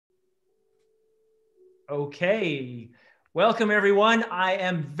Okay, welcome everyone. I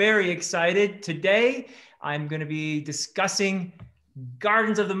am very excited. Today, I'm going to be discussing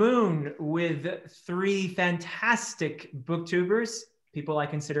Gardens of the Moon with three fantastic booktubers, people I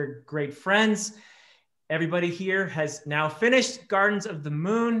consider great friends. Everybody here has now finished Gardens of the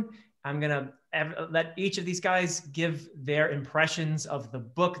Moon. I'm going to let each of these guys give their impressions of the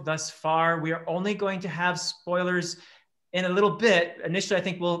book thus far. We are only going to have spoilers in a little bit. Initially, I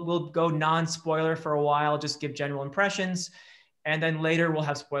think we'll go non-spoiler for a while, just give general impressions. And then later we'll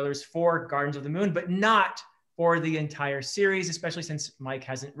have spoilers for Gardens of the Moon, but not for the entire series, especially since Mike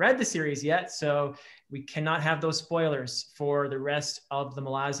hasn't read the series yet. So we cannot have those spoilers for the rest of the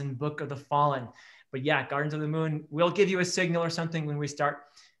Malazan Book of the Fallen. But yeah, Gardens of the Moon, we'll give you a signal or something when we start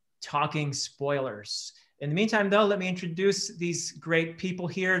talking spoilers. In the meantime, though, let me introduce these great people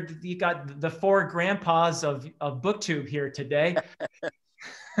here. You got the four grandpas of BookTube here today.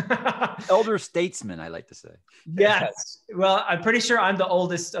 Elder statesman, I like to say. Yes. Well, I'm pretty sure I'm the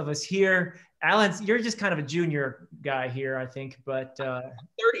oldest of us here. Alan, you're just kind of a junior guy here, I think. But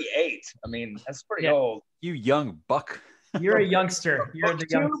 38. I mean, that's pretty old. You young buck. You're a youngster. You're the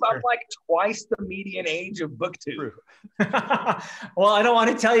youngster. I'm like twice the median age of BookTube. Well, I don't want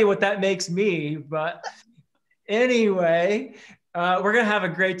to tell you what that makes me, but anyway, we're going to have a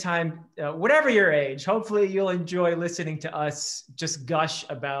great time, whatever your age. Hopefully you'll enjoy listening to us just gush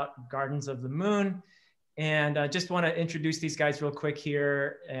about Gardens of the Moon. And I just want to introduce these guys real quick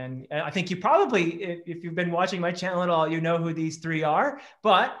here. And I think you probably, if you've been watching my channel at all, you know who these three are.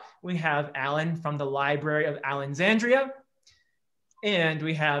 But we have Alan from the Library of Allenxandria. And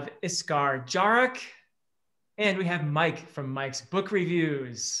we have Iskar Jarak. And we have Mike from Mike's Book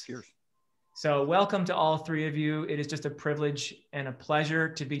Reviews. Cheers. So welcome to all three of you. It is just a privilege and a pleasure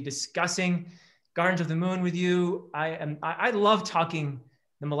to be discussing Gardens of the Moon with you. I love talking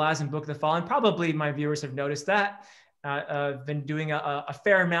the Malazan Book of the Fallen. Probably my viewers have noticed that. I've been doing a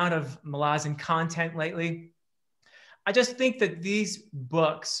fair amount of Malazan content lately. I just think that these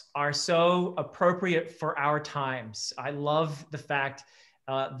books are so appropriate for our times. I love the fact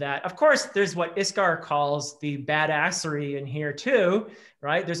that, of course, there's what Iskar calls the badassery in here too,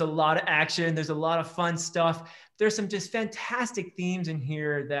 right? There's a lot of action. There's a lot of fun stuff. There's some just fantastic themes in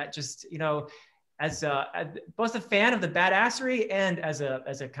here that just, you know, as both a fan of the badassery and as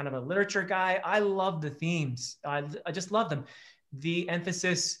a kind of a literature guy, I love the themes. I just love them. The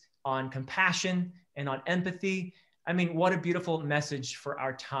emphasis on compassion and on empathy. I mean, what a beautiful message for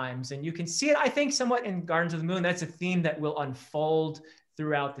our times. And you can see it, I think, somewhat in Gardens of the Moon. That's a theme that will unfold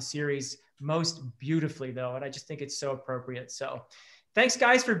throughout the series most beautifully, though. And I just think it's so appropriate. So thanks,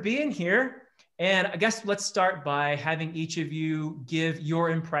 guys, for being here. And I guess let's start by having each of you give your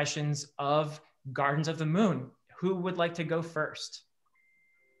impressions of Gardens of the Moon. Who would like to go first?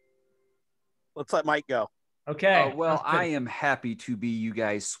 Let's let Mike go. Okay. Well, I am happy to be you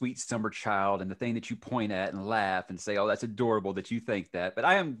guys' sweet summer child and the thing that you point at and laugh and say, oh, that's adorable that you think that. But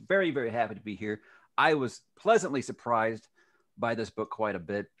I am very, very happy to be here. I was pleasantly surprised by this book quite a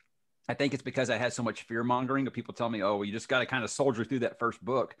bit. I think it's because I had so much fear mongering of people telling me, oh, well, you just got to kind of soldier through that first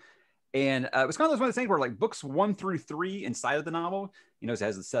book. And it was kind of one of those things where like books 1 through 3 inside of the novel, you know, it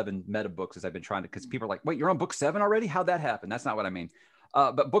has the 7 meta books as I've been trying to, because people are like, wait, you're on book 7 already? How'd that happen? That's not what I mean.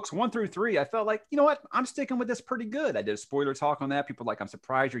 But books 1 through 3, I felt like, you know what? I'm sticking with this pretty good. I did a spoiler talk on that. People are like, I'm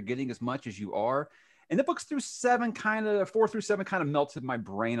surprised you're getting as much as you are. And the books through 4 through 7 kind of melted my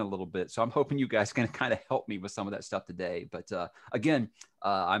brain a little bit. So I'm hoping you guys can kind of help me with some of that stuff today. But again,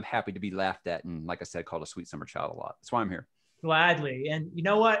 I'm happy to be laughed at. And like I said, called a sweet summer child a lot. That's why I'm here. Gladly. And you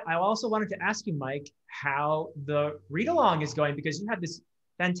know what? I also wanted to ask you, Mike, how the read-along is going, because you have this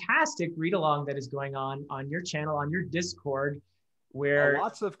fantastic read-along that is going on your channel, on your Discord, where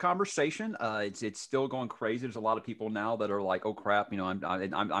lots of conversation. It's still going crazy. There's a lot of people now that are like, oh crap, you know,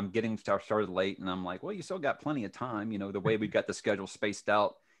 I'm getting started late, and I'm like, well, you still got plenty of time. You know, the way we've got the schedule spaced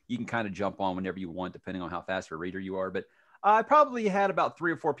out, you can kind of jump on whenever you want, depending on how fast of a reader you are. But I probably had about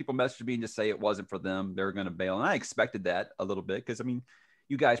 3 or 4 people message me and just say it wasn't for them. They're going to bail. And I expected that a little bit because, I mean,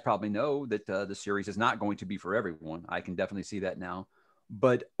 you guys probably know that the series is not going to be for everyone. I can definitely see that now.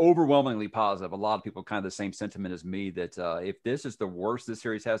 But overwhelmingly positive. A lot of people kind of the same sentiment as me that if this is the worst this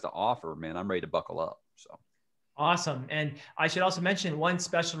series has to offer, man, I'm ready to buckle up. So awesome. And I should also mention one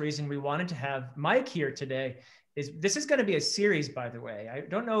special reason we wanted to have Mike here today is this is going to be a series, by the way. I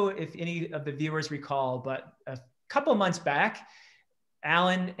don't know if any of the viewers recall, but a couple months back,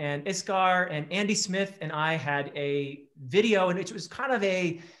 Alan and Iskar and Andy Smith and I had a video, and it was kind of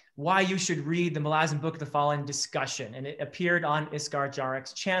a why you should read the Malazan Book of the Fallen discussion. And it appeared on Iskar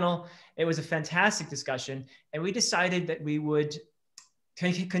Jarak's channel. It was a fantastic discussion. And we decided that we would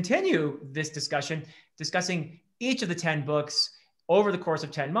continue this discussion, discussing each of the 10 books over the course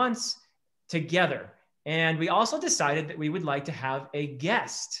of 10 months together. And we also decided that we would like to have a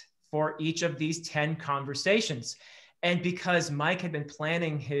guest for each of these 10 conversations. And because Mike had been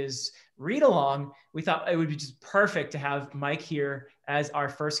planning his read along, we thought it would be just perfect to have Mike here as our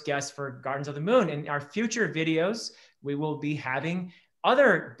first guest for Gardens of the Moon. In our future videos, we will be having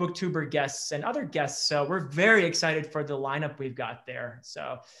other BookTuber guests and other guests. So we're very excited for the lineup we've got there.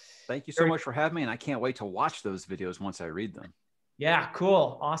 So thank you so much for having me. And I can't wait to watch those videos once I read them. Yeah,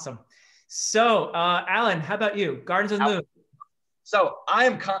 cool. Awesome. So Alan, how about you? Gardens of the Moon. So I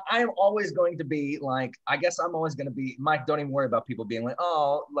am always going to be like, I guess I'm always going to be, Mike, don't even worry about people being like,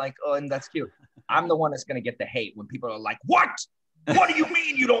 oh, and that's cute. I'm the one that's going to get the hate when people are like, what? What do you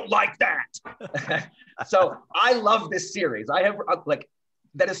mean you don't like that? So I love this series. I have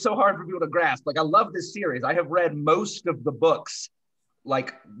that is so hard for people to grasp. Like, I love this series. I have read most of the books.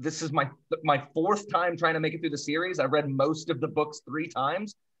 Like, this is my fourth time trying to make it through the series. I've read most of the books 3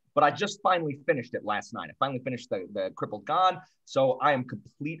 times. But I just finally finished it last night. I finally finished the Crippled God, so I am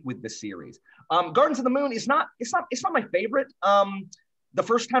complete with the series. Gardens of the Moon is not my favorite. The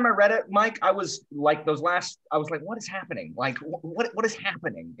first time I read it, Mike, I was like I was like, what is happening? Like, what is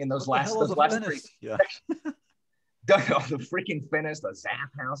happening in those last 3? Yeah. The freaking Finnish, the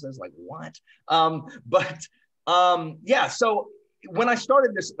Zap houses, like what? Yeah. So when I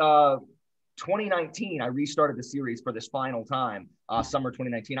started this 2019, I restarted the series for this final time, summer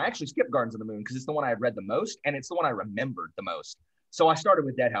 2019. I actually skipped Gardens of the Moon because it's the one I had read the most and it's the one I remembered the most. So I started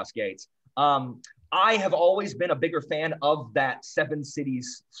with Deadhouse Gates. I have always been a bigger fan of that 7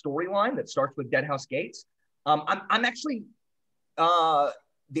 cities storyline that starts with Deadhouse Gates. I'm actually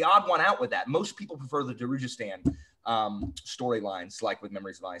the odd one out with that. Most people prefer the Darujistan storylines, like with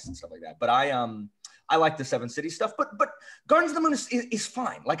Memories of Ice and stuff like that. But I like the 7 city stuff, but Gardens of the Moon is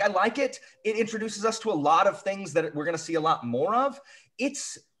fine. Like, I like it. It introduces us to a lot of things that we're going to see a lot more of.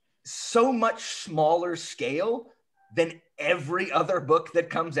 It's so much smaller scale than every other book that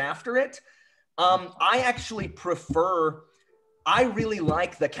comes after it. I actually prefer, I really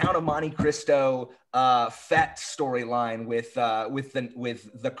like the Count of Monte Cristo Fett storyline with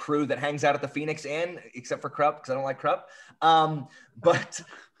the crew that hangs out at the Phoenix Inn, except for Krupp, because I don't like Krupp. But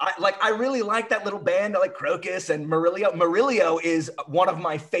I really like that little band. I like Crocus and Murillo. Murillo is one of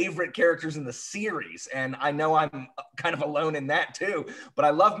my favorite characters in the series, and I know I'm kind of alone in that too. But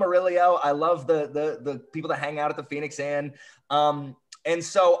I love Murillo. I love the people that hang out at the Phoenix Inn. And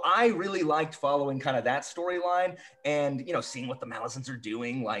so I really liked following kind of that storyline and, seeing what the Malazans are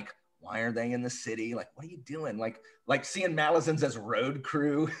doing. Like, why are they in the city? Like, what are you doing? Like seeing Malazans as road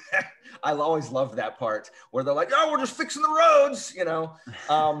crew. I always loved that part where they're like, oh, we're just fixing the roads,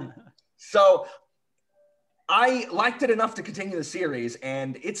 So I liked it enough to continue the series,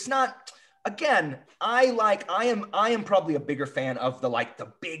 and it's not, again, I am probably a bigger fan of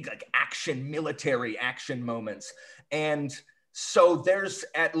the big military action moments. And so there's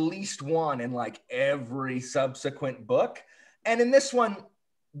at least one in every subsequent book. And in this one,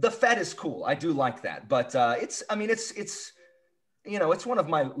 the Fed is cool. I do like that, but it's one of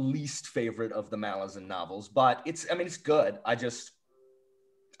my least favorite of the Malazan novels, but it's good. I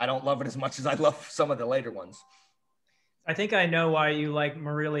don't love it as much as I love some of the later ones. I think I know why you like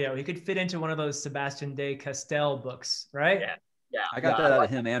Murillo. He could fit into one of those Sebastian de Castell books, right? Yeah. I got that out of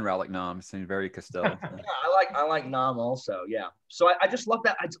him and Rowlick Nom. It seemed very Castell. Yeah, I like Nom also. Yeah. So I just love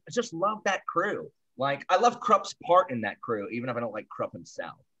that. I just love that crew. Like, I love Krupp's part in that crew, even if I don't like Krupp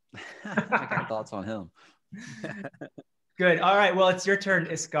himself. I got thoughts on him. Good. All right. Well, it's your turn,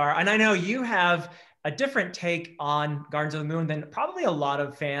 Iskar. And I know you have a different take on Gardens of the Moon than probably a lot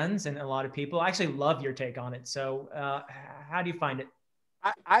of fans and a lot of people. I actually love your take on it. So how do you find it?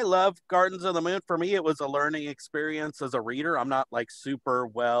 I love Gardens of the Moon. For me, it was a learning experience as a reader. I'm not super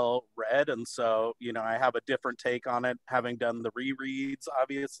well read. And so, I have a different take on it, having done the rereads,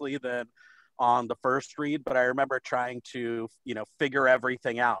 obviously, than on the first read. But I remember trying to, figure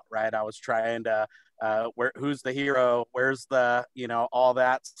everything out, right? I was trying to, who's the hero? Where's the, all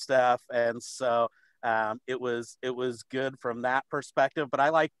that stuff. And so it was good from that perspective. But I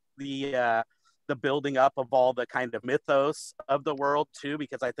like the building up of all the kind of mythos of the world too,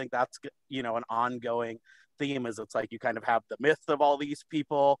 because I think that's, an ongoing theme. Is it's like you kind of have the myth of all these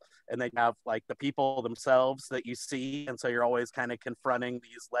people, and then you have the people themselves that you see, and so you're always kind of confronting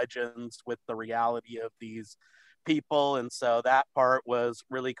these legends with the reality of these people. And so that part was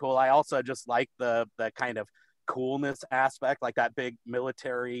really cool. I also just like the kind of coolness aspect, like that big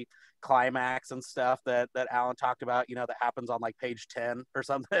military climax and stuff that Alan talked about, you know, that happens on like page 10 or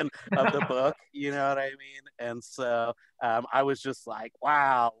something of the book, you know what I mean? And so I was just like,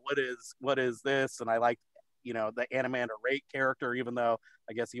 wow, what is this? And I like, you know, the Animander Rake character, even though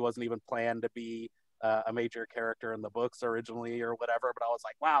I guess he wasn't even planned to be a major character in the books originally or whatever, but I was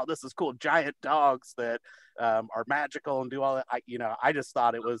like, wow, this is cool. Giant dogs that are magical and do all that. I just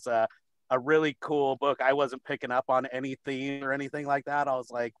thought it was a really cool book. I wasn't picking up on any theme or anything like that. I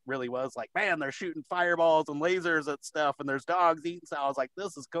was like, man, they're shooting fireballs and lasers at stuff and there's dogs eating. So I was like,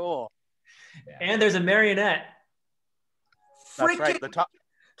 this is cool. Yeah. And there's a marionette. That's right. The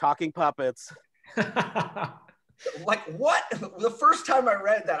talking puppets. Like, what? The first time I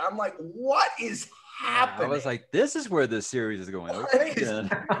read that, I'm like, what is happening? I was like, this is where this series is going.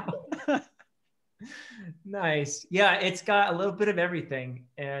 Nice. Yeah, it's got a little bit of everything,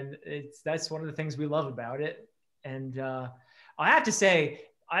 and that's one of the things we love about it. And I have to say,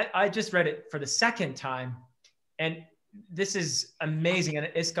 I just read it for the second time, and this is amazing. And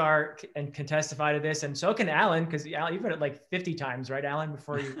Iskar can testify to this, and so can Alan, because you've read it like 50 times, right, Alan?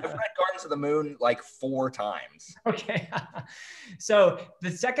 Before you, I've read Gardens of the Moon like 4 times. Okay, so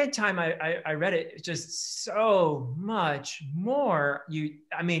the second time I read it, it's just so much more.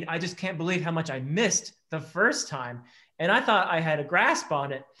 I just can't believe how much I missed the first time, and I thought I had a grasp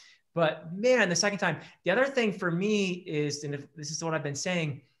on it, but man, the second time. The other thing for me is, and this is what I've been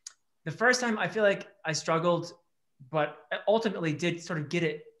saying, the first time I feel like I struggled, but ultimately did sort of get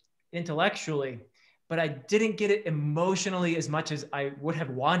it intellectually, but I didn't get it emotionally as much as I would have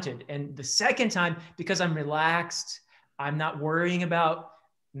wanted. And the second time, because I'm relaxed, I'm not worrying about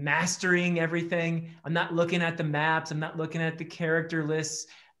mastering everything. I'm not looking at the maps. I'm not looking at the character lists.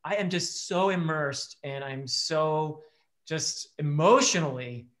 I am just so immersed, and I'm so just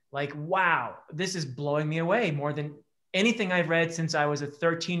emotionally like, wow, this is blowing me away more than anything I've read since I was a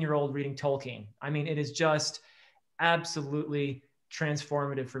 13-year-old reading Tolkien. I mean, it is just absolutely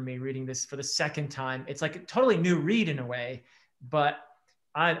transformative for me reading this for the second time. It's like a totally new read in a way, but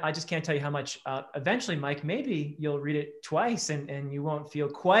I just can't tell you how much. Eventually, Mike, maybe you'll read it twice and you won't feel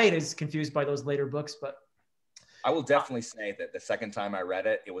quite as confused by those later books. But I will definitely say that the second time I read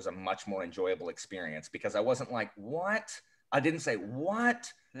it, it was a much more enjoyable experience, because I wasn't like, what? I didn't say,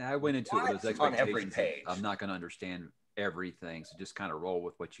 what? Yeah, I went into it with those on every expectations. page. I'm not going to understand everything, so just kind of roll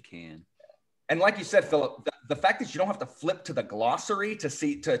with what you can. And like you said, Philip, the fact that you don't have to flip to the glossary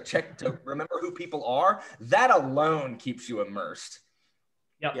to remember who people are, that alone keeps you immersed.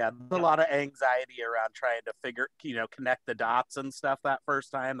 Yep. Yeah, there's a lot of anxiety around trying to connect the dots and stuff that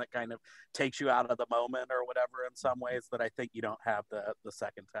first time that kind of takes you out of the moment or whatever in some ways that I think you don't have the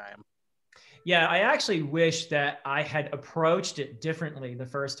second time. Yeah, I actually wish that I had approached it differently the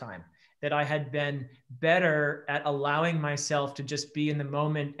first time, that I had been better at allowing myself to just be in the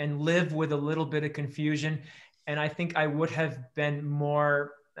moment and live with a little bit of confusion. And I think I would have been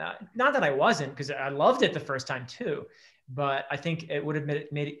more, not that I wasn't, because I loved it the first time too, but I think it would have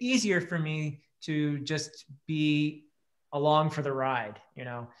made it easier for me to just be along for the ride,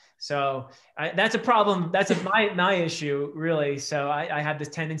 So that's a problem. That's my issue, really. So I have this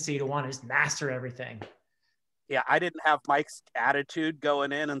tendency to want to just master everything. Yeah, I didn't have Mike's attitude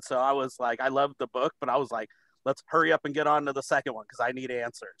going in. And so I was like, I loved the book, but I was like, let's hurry up and get on to the second one because I need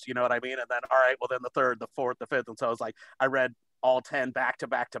answers. You know what I mean? And then, all right, well, then the third, the fourth, the fifth. And so I was like, I read all 10 back to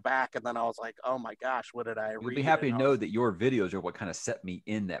back to back. And then I was like, oh my gosh, what did I read? You'll be happy to know that your videos are what kind of set me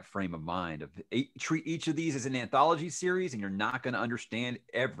in that frame of mind of treat each of these as an anthology series, and you're not going to understand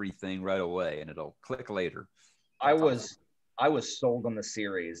everything right away, and it'll click later. I was sold on the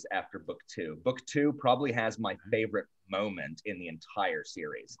series after book 2. Book 2 probably has my favorite moment in the entire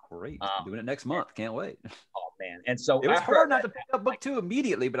series. Great. Doing it next month. Can't wait. Oh man. And so it was hard not to pick up book 2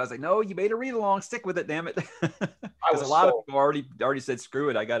 immediately, but I was like, no, you made a read along. Stick with it, damn it. Because a lot of people already said, screw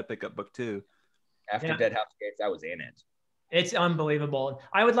it, I got to pick up book 2. After Dead House Gates, I was in it. It's unbelievable.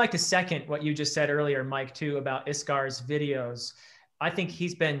 I would like to second what you just said earlier, Mike, too, about Iskar's videos. I think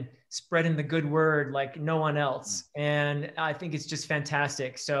he's been spreading the good word like no one else. And I think it's just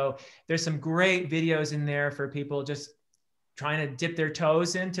fantastic. So there's some great videos in there for people just trying to dip their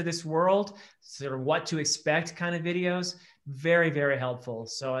toes into this world, sort of what to expect kind of videos. Very, very helpful.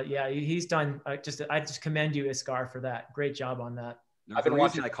 So yeah, he's done I just commend you, Iskar, for that. Great job on that. I've been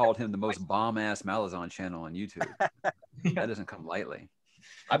watching. I called him the most bomb-ass Malazan channel on YouTube. Yeah. That doesn't come lightly.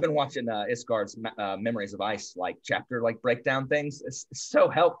 I've been watching Iskar's Memories of Ice chapter breakdown things. It's so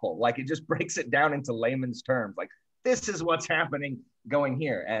helpful. It just breaks it down into layman's terms. This is what's happening going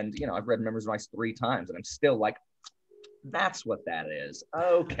here. And I've read Memories of Ice 3 times, and I'm still like, that's what that is.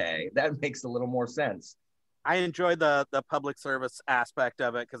 Okay, that makes a little more sense. I enjoy the public service aspect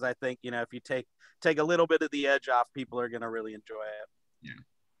of it, because I think, if you take a little bit of the edge off, people are going to really enjoy it. Yeah.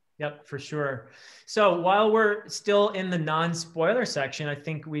 Yep, for sure. So while we're still in the non-spoiler section, I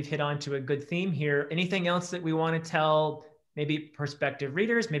think we've hit on to a good theme here. Anything else that we want to tell maybe prospective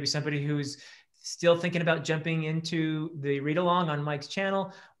readers, maybe somebody who's still thinking about jumping into the read along on Mike's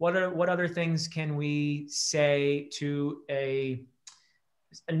channel? What other things can we say to a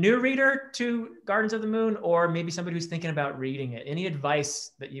new reader to Gardens of the Moon, or maybe somebody who's thinking about reading it? Any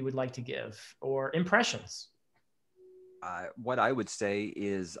advice that you would like to give, or impressions? What I would say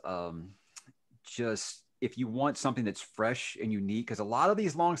is just if you want something that's fresh and unique, because a lot of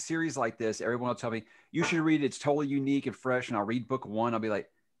these long series like this, everyone will tell me, you should read it. It's totally unique and fresh. And I'll read book one. I'll be like,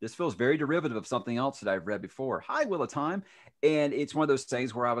 this feels very derivative of something else that I've read before. Hi, Wheel of Time. And it's one of those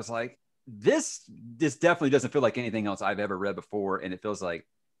things where I was like, this definitely doesn't feel like anything else I've ever read before. And it feels like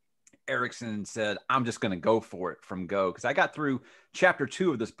Erikson said, I'm just going to go for it from go. Because I got through chapter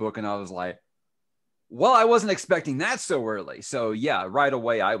 2 of this book and I was like, well, I wasn't expecting that so early. So yeah, right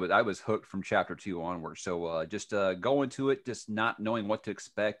away, I was hooked from chapter 2 onward. So just go into it, just not knowing what to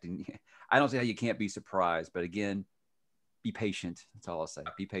expect. And I don't see how you can't be surprised. But again, be patient. That's all I'll say.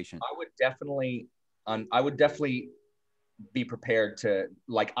 Be patient. I would definitely be prepared to,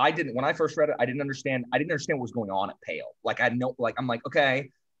 like, when I first read it, I didn't understand what was going on at Pale. Like, I'm like, okay,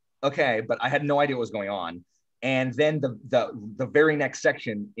 but I had no idea what was going on. And then the very next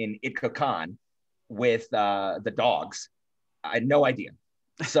section in Iskar Jarak with the dogs, I had no idea.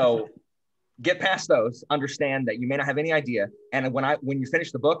 So get past those, understand that you may not have any idea. And when you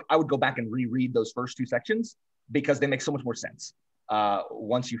finish the book, I would go back and reread those first 2 sections because they make so much more sense.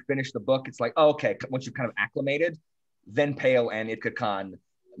 Once you finish the book, it's like, oh, okay, once you've kind of acclimated, then Pale and Iskar Jarak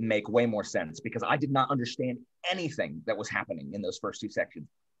make way more sense, because I did not understand anything that was happening in those first 2 sections,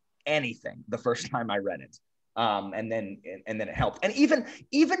 anything, the first time I read it. And then it helped. And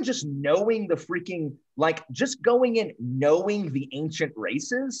even just knowing the freaking, like, just going in, knowing the ancient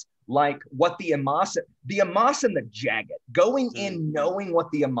races, like what the Amas and the Jagat, going in, knowing what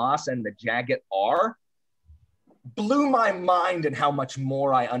the Amas and the Jagat are, blew my mind and how much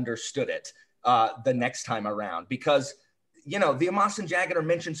more I understood it the next time around. Because, the Amas and Jagat are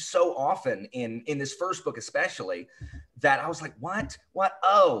mentioned so often in this first book, especially, that I was like, what?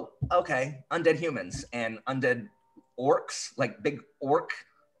 Oh, okay. Undead humans and undead orcs, like big orc,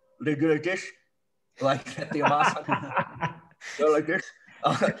 they go like this, like that the Amas go like this.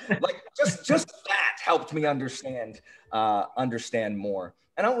 Like just that helped me understand more.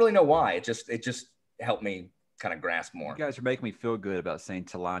 And I don't really know why. It just helped me kind of grasp more. You guys are making me feel good about saying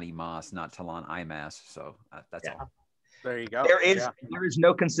Talani Mas, not Talan Imas. So that's all. There you go. There is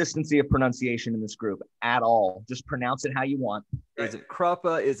no consistency of pronunciation in this group at all. Just pronounce it how you want. Is it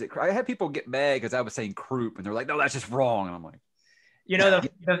Kruppa? I had people get mad because I was saying Krupp, and they're like, no, that's just wrong. And I'm like,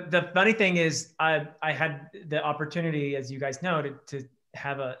 the funny thing is, I had the opportunity, as you guys know, to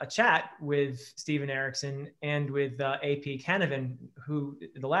have a chat with Steven Erikson and with AP Canavan, who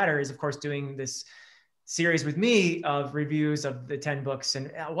the latter is, of course, doing this series with me of reviews of the 10 books.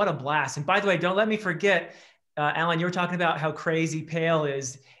 And what a blast. And by the way, don't let me forget, Alan, you were talking about how crazy Pale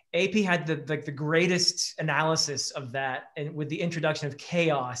is. AP had the greatest analysis of that, and with the introduction of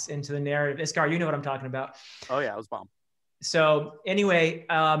chaos into the narrative. Iskar, you know what I'm talking about. Oh yeah, it was bomb. So anyway,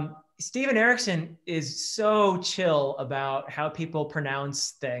 Steven Erikson is so chill about how people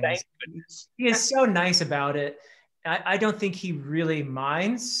pronounce things. Thank goodness. He is so nice about it. I don't think he really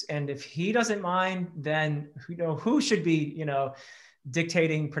minds. And if he doesn't mind, then who should be,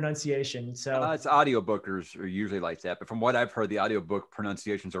 dictating pronunciation. So it's audiobookers are usually like that, but from what I've heard, the audiobook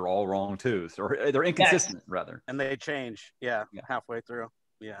pronunciations are all wrong too, or they're inconsistent. Yes. Rather, and they change halfway through.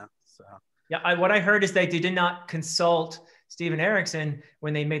 What I heard is they did not consult Steven Erikson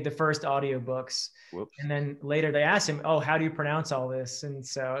when they made the first audiobooks. Whoops. And then later they asked him, oh, how do you pronounce all this? And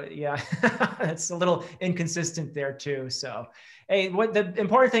so it's a little inconsistent there too. So hey, what the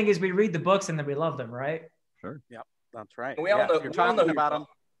important thing is, we read the books and then we love them, right? Sure. Yep. That's right. We all know. You're talking about them.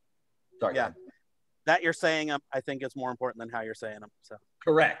 Sorry. Yeah. That you're saying them, I think, is more important than how you're saying them. So.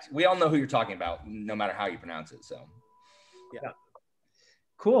 Correct. We all know who you're talking about, no matter how you pronounce it. So. Yeah.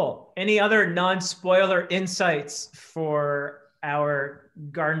 Cool. Any other non-spoiler insights for our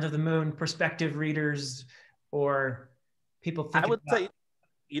Gardens of the Moon prospective readers or people thinking? I would say,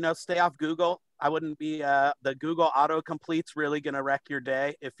 stay off Google. I wouldn't be, the Google autocomplete's really going to wreck your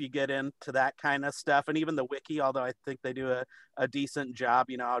day if you get into that kind of stuff. And even the wiki, although I think they do a decent job,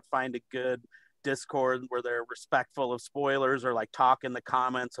 I would find a good Discord where they're respectful of spoilers, or like talk in the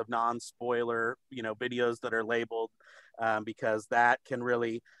comments of non-spoiler, videos that are labeled, because that can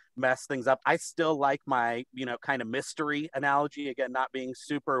really mess things up. I still like my, kind of mystery analogy, again, not being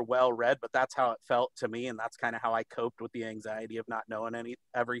super well read, but that's how it felt to me. And that's kind of how I coped with the anxiety of not knowing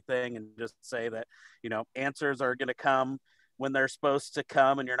everything, and just say that, answers are going to come when they're supposed to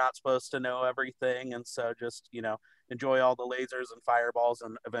come, and you're not supposed to know everything. And so just, enjoy all the lasers and fireballs,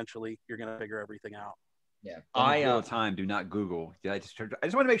 and eventually you're going to figure everything out. Yeah. All the time, do not Google. Yeah, I just want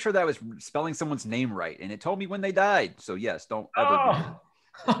to make sure that I was spelling someone's name right, and it told me when they died. So yes, don't ever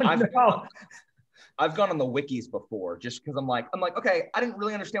Google. I've gone on the wikis before, just because I'm like, okay, I didn't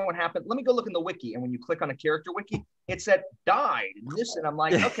really understand what happened. Let me go look in the wiki. And when you click on a character wiki, it said died and this, and I'm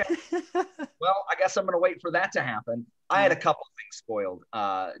like, okay, well, I guess I'm going to wait for that to happen. I had a couple of things spoiled,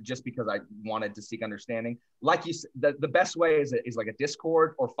 just because I wanted to seek understanding. Like you said, the best way is like a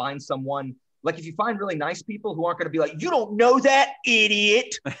Discord, or find someone. Like if you find really nice people who aren't going to be like, you don't know that,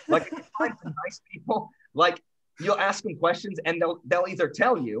 idiot. Like if you find some nice people, like, you'll ask them questions and they'll either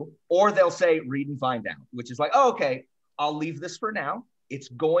tell you, or they'll say, read and find out, which is like, oh, okay, I'll leave this for now. It's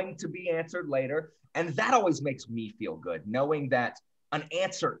going to be answered later. And that always makes me feel good, knowing that an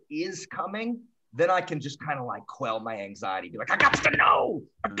answer is coming. Then I can just kind of like quell my anxiety, be like, I got to know.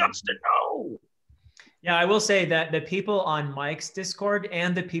 Yeah, I will say that the people on Mike's Discord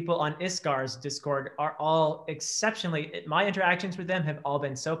and the people on Iskar's Discord are all exceptionally, my interactions with them have all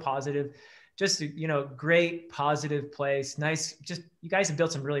been so positive. Just, great, positive place. Nice. Just, you guys have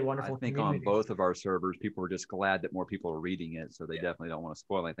built some really wonderful I think communities. On both of our servers, people are just glad that more people are reading it. So they definitely don't want to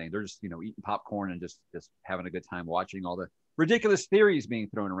spoil anything. They're just, eating popcorn and just having a good time watching all the ridiculous theories being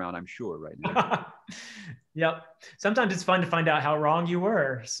thrown around, I'm sure, right now. Yep. Sometimes it's fun to find out how wrong you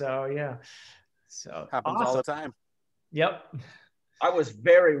were. So, yeah. So happens all the time. Yep. I was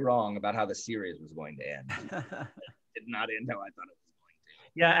very wrong about how the series was going to end. It did not end how I thought it was.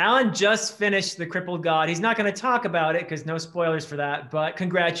 Yeah, Alan just finished The Crippled God. He's not going to talk about it because no spoilers for that, but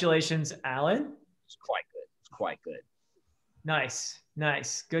congratulations, Alan. It's quite good. Nice.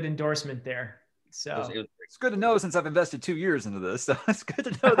 Good endorsement there. So it's good to know, since I've invested 2 years into this. So it's good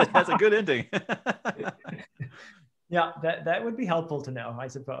to know that it has a good ending. Yeah, that would be helpful to know, I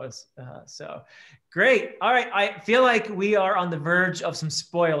suppose. So great. All right. I feel like we are on the verge of some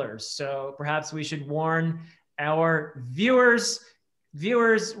spoilers. So perhaps we should warn our viewers.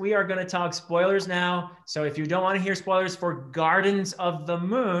 Viewers, we are going to talk spoilers now. So if you don't want to hear spoilers for Gardens of the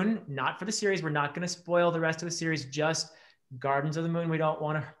Moon, not for the series, we're not going to spoil the rest of the series, just Gardens of the Moon. We don't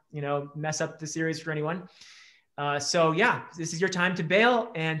want to, mess up the series for anyone. So yeah, this is your time to bail,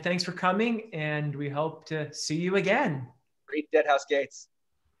 and thanks for coming. And we hope to see you again. Read Deadhouse Gates.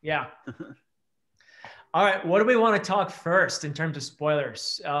 Yeah. All right. What do we want to talk first in terms of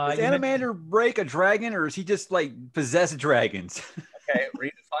spoilers? Does Animander break a dragon, or is he just like possessed dragons? Okay,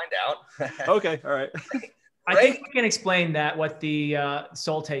 read and find out. Okay, all right. I think we can explain that, what the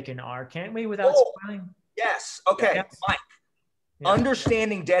Soul Taken are, can't we, without spoiling? Yes. Okay, yeah. Mike. Yeah.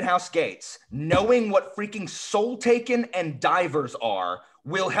 Understanding Deadhouse Gates, knowing what freaking Soul Taken and divers are,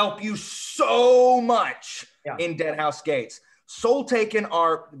 will help you so much in Deadhouse Gates. Soul Taken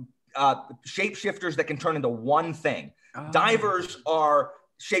are shapeshifters that can turn into one thing. Divers are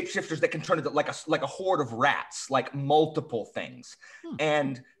shapeshifters that can turn into like a horde of rats, like multiple things.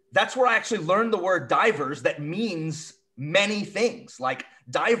 And that's where I actually learned the word divers, that means many things. Like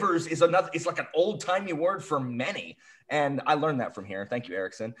divers is it's like an old-timey word for many. And I learned that from here. Thank you,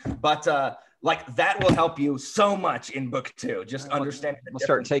 Erikson. But like that will help you so much in book 2. Just understanding. We'll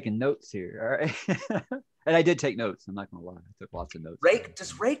start taking notes here. All right. And I did take notes. I'm not going to lie. I took lots of notes.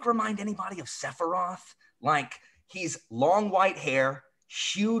 Does Rake remind anybody of Sephiroth? Like, he's long white hair,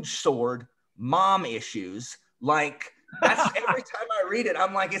 huge sword, mom issues. Like, that's every time I read it,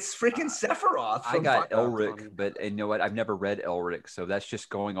 I'm like, it's freaking Sephiroth. I got Elric, but you know what? I've never read Elric. So that's just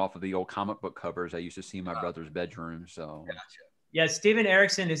going off of the old comic book covers I used to see in my brother's bedroom. So, gotcha. Yeah, Stephen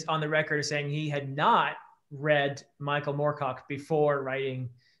Erikson is on the record as saying he had not read Michael Moorcock before writing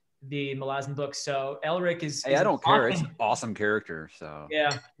the Malazan book. So Elric is I don't care. It's an awesome character. So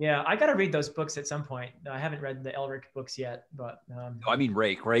yeah. I got to read those books at some point. I haven't read the Elric books yet, but I mean,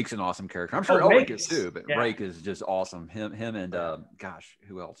 Rake's an awesome character. I'm sure Elric is too, but Rake is just awesome. Him and gosh,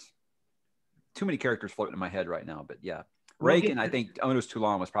 who else? Too many characters floating in my head right now, but yeah, Rake and I think Onos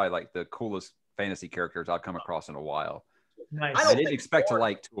Tulan was probably like the coolest fantasy characters I've come across in a while. Nice. I didn't expect to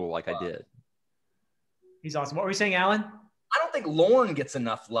like Tool like I did. He's awesome. What were you saying, Alan? I don't think Lorne gets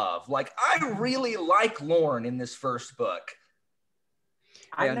enough love. Like, I really like Lorne in this first book.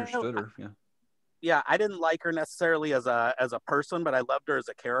 I understood her, yeah. yeah, I didn't like her necessarily as a person, but I loved her as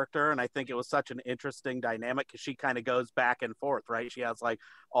a character, and I think it was such an interesting dynamic because she kind of goes back and forth, right? She has like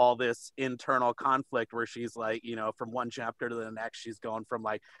all this internal conflict where she's like, you know, from one chapter to the next, she's going from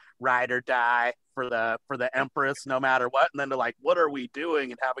like ride or die for the Empress, no matter what, and then to like, what are we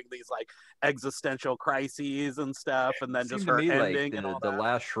doing, and having these like existential crises and stuff, and then It just seemed to her me ending like and all the that.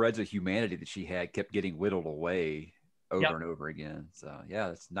 last shreds of humanity that she had kept getting whittled away over Yep. and over again. So yeah,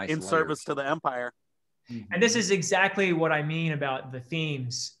 it's nice In layers. service to the Empire. And this is exactly what I mean about the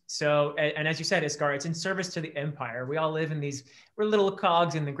themes. So, and as you said, Iskar, it's in service to the Empire. We all live in these, we're little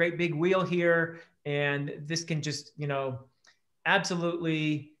cogs in the great big wheel here. And this can just, you know,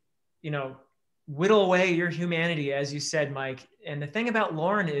 absolutely, you know, whittle away your humanity, as you said, Mike. And the thing about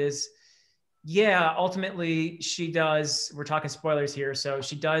Lauren is, yeah, ultimately she does, we're talking spoilers here. So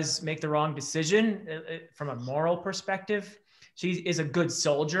she does make the wrong decision from a moral perspective. She is a good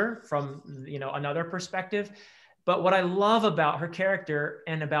soldier from, you know, another perspective. But what I love about her character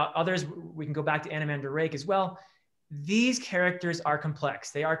and about others, we can go back to Animander Rake as well. These characters are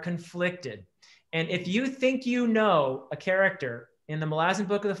complex. They are conflicted. And if you think you know a character in the Malazan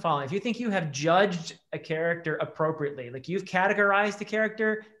Book of the Fallen, if you think you have judged a character appropriately, like you've categorized the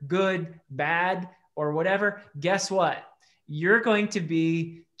character, good, bad, or whatever, guess what? You're going to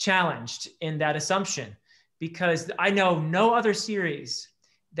be challenged in that assumption, because I know no other series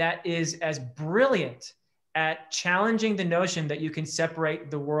that is as brilliant at challenging the notion that you can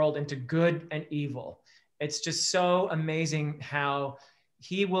separate the world into good and evil. It's just so amazing how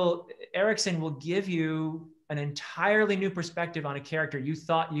Erikson will give you an entirely new perspective on a character you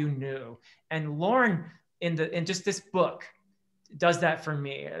thought you knew. And Lauren, in just this book, does that for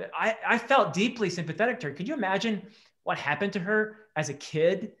me. I felt deeply sympathetic to her. Could you imagine what happened to her as a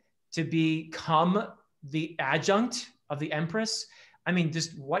kid to become the adjunct of the Empress? I mean,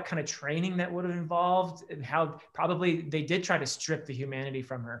 just what kind of training that would have involved, and how probably they did try to strip the humanity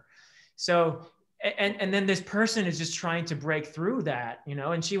from her. So, and then this person is just trying to break through that, you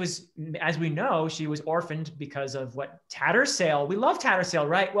know, and she was, as we know, she was orphaned because of what? Tattersail. We love Tattersail,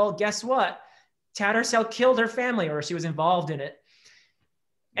 right? Well, guess what? Tattersail killed her family, or she was involved in it.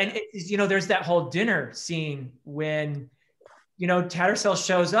 And, you know, there's that whole dinner scene when, you know, Tattersail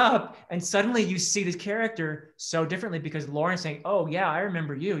shows up and suddenly you see this character so differently because Lauren's saying, oh yeah, I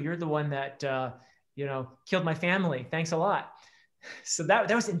remember you. You're the one that, you know, killed my family. Thanks a lot. So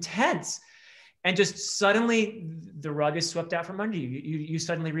that was intense. And just suddenly the rug is swept out from under you. You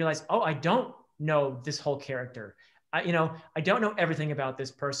suddenly realize, oh, I don't know this whole character. I don't know everything about this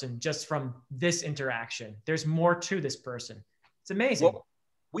person just from this interaction. There's more to this person. It's amazing. Well,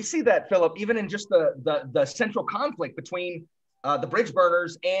 we see that, Philip, even in just the central conflict between the bridge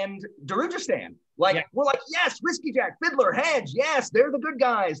burners and Darujistan. Like, yeah. We're like, yes, Whiskey Jack, Fiddler, Hedge, yes, they're the good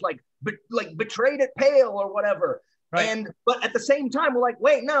guys, like betrayed at Pale or whatever. Right. But at the same time, we're like,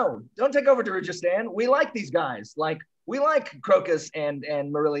 wait, no, don't take over Darujistan. We like these guys. Like, we like Crocus and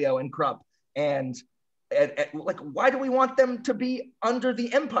Murillo and Krupp. And like, why do we want them to be under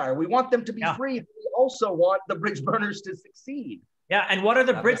the Empire? We want them to be free. But we also want the bridge burners to succeed. Yeah, and what are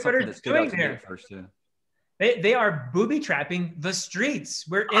the bridge burners doing there? They are booby trapping the streets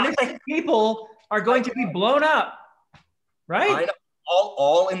where innocent people are going to be blown up, right? I know.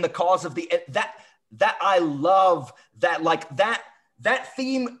 All in the cause of that I love that, like that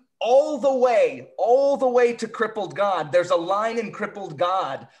theme all the way to Crippled God. There's a line in Crippled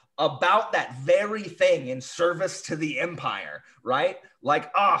God about that very thing, in service to the Empire, right?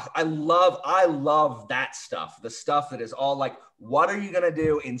 Like, I love that stuff. The stuff that is all like, what are you gonna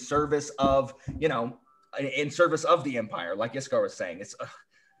do in service of, in service of the Empire? Like Iskar was saying, it's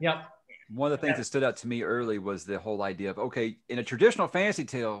Yep. One of the things that stood out to me early was the whole idea of, okay, in a traditional fantasy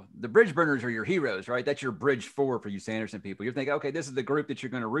tale, the bridge burners are your heroes, right? That's your bridge for you Sanderson people. You're thinking, okay, this is the group that you're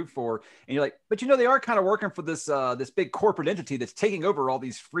going to root for. And you're like, but they are kind of working for this this big corporate entity that's taking over all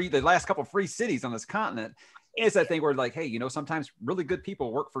these the last couple of free cities on this continent. It's that thing where like, hey, sometimes really good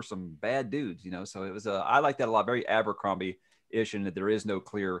people work for some bad dudes, So it was, I like that a lot, very Abercrombie-ish, and that there is no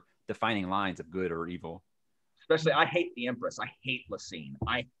clear defining lines of good or evil. Especially, I hate the Empress. I hate Lysine.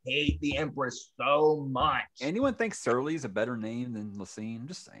 I hate the Empress so much. Anyone think Surly is a better name than Lysine? I'm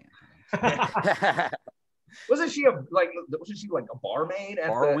just saying. Wasn't she like a barmaid?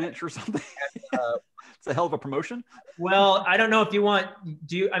 Bar wench or something? It's a hell of a promotion. Well, I don't know if you want.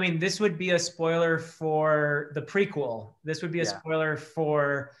 This would be a spoiler for the prequel. This would be a spoiler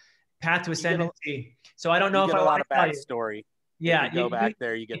for Path to Ascendancy. So I don't know if I want to tell you. Backstory. Yeah, you go back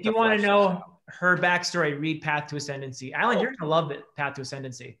there. You get. If you want to know her backstory, read Path to Ascendancy. Alan, you're gonna love it. Path to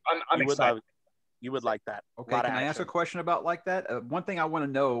Ascendancy. I'm excited. You would like that. Okay, can I ask a question about like that? One thing I want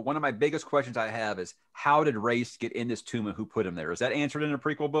to know, one of my biggest questions I have is, how did Race get in this tomb and who put him there? Is that answered in a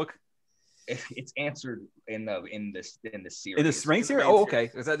prequel book? It's answered in this series. In this main series? Oh, okay.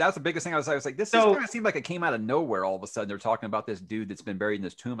 That's the biggest thing I was like, this kind of seemed like it came out of nowhere all of a sudden. They're talking about this dude that's been buried in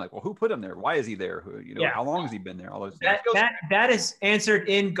this tomb. Like, well, who put him there? Why is he there? Who, how long has he been there? All those things. That is answered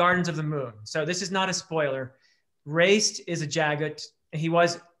in Gardens of the Moon. So this is not a spoiler. Raced is a Jagat. He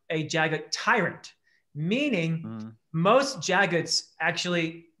was a Jagat tyrant, meaning most Jagats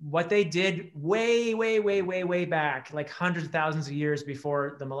actually, what they did way back, like hundreds of thousands of years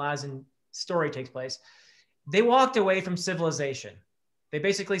before the Malazan story takes place, they walked away from civilization. They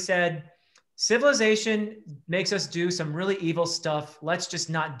basically said, civilization makes us do some really evil stuff. Let's just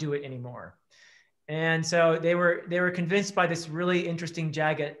not do it anymore. And so they were convinced by this really interesting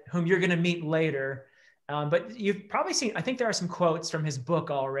Jagat, whom you're going to meet later. But you've probably seen, I think there are some quotes from his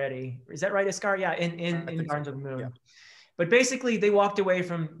book already. Is that right, Iskar? Yeah, in Gardens of the Moon. Yeah. But basically, they walked away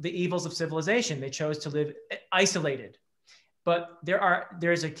from the evils of civilization. They chose to live isolated. But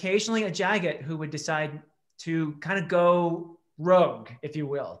there's occasionally a Jagat who would decide to kind of go rogue, if you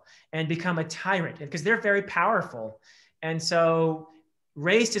will, and become a tyrant, because they're very powerful. And so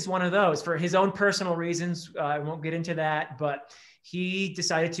Raced is one of those for his own personal reasons. I won't get into that, but he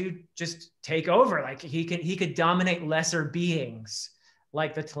decided to just take over. Like he could dominate lesser beings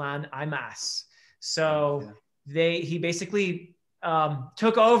like the Tlan Aimas. So he basically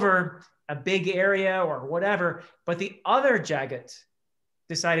took over a big area or whatever, but the other Jagat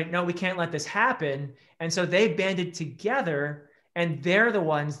decided, no, we can't let this happen. And so they banded together, and they're the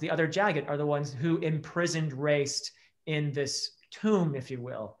ones, the other Jagat are the ones who imprisoned Raced in this tomb, if you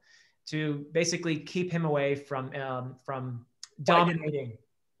will, to basically keep him away from dominating.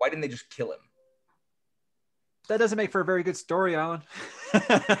 Why didn't they just kill him? That doesn't make for a very good story, Alan.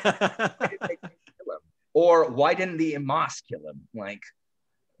 Or why didn't the Imas kill him?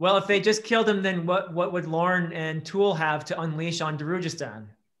 Well, if they just killed him, then what would Lorne and Tool have to unleash on Darujistan?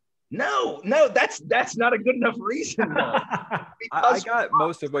 No, that's not a good enough reason. I got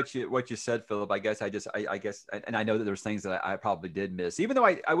most of what you said, Philip. I guess, and I know that there's things that I probably did miss. Even though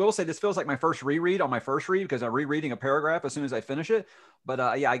I will say this feels like my first reread on my first read, because I'm rereading a paragraph as soon as I finish it. But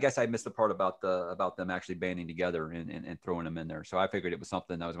I guess I missed the part about them actually banding together and throwing them in there. So I figured it was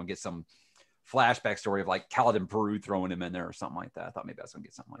something I was going to get some flashback story of like Kaladin Brood throwing him in there or something like that. I thought maybe I was going to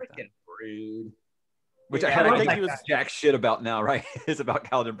get something like that. Brood. Which I haven't think he was jack shit about now, right? It's about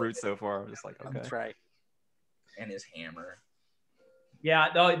Kaladin Brood so far. I'm just like, okay. That's right. And his hammer. Yeah,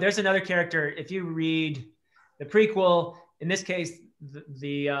 though there's another character. If you read the prequel, in this case,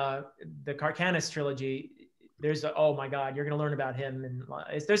 the Carcanis trilogy, oh my God, you're going to learn about him. And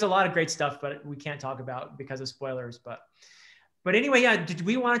there's a lot of great stuff, but we can't talk about because of spoilers. But anyway, yeah, did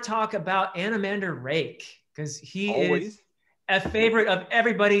we want to talk about Anomander Rake? Because he is a favorite of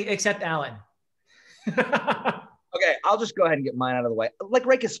everybody except Alan. Okay, I'll just go ahead and get mine out of the way. Like,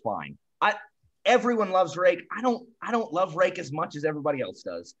 Rake is fine. Everyone loves Rake. I don't love Rake as much as everybody else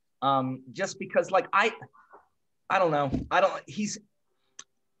does. Just because, like, I don't know. I don't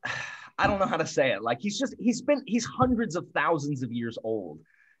know how to say it. Like, he's hundreds of thousands of years old,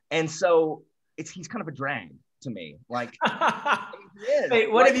 and so he's kind of a drag to me. Like,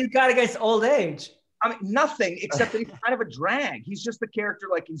 wait, what have you got against old age? I mean, nothing except that he's kind of a drag. He's just the character,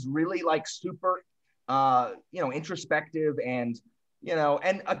 like, he's really like super, introspective and,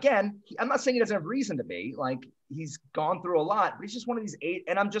 and again, I'm not saying he doesn't have reason to be. Like, he's gone through a lot, but he's just one of these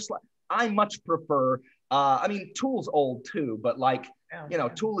and I'm just like, I much prefer, Tool's old too, but like,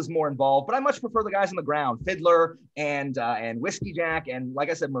 Tool is more involved, but I much prefer the guys on the ground, Fiddler and Whiskey Jack. And like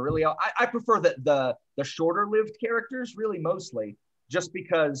I said, Murillo, I prefer the shorter lived characters really mostly, just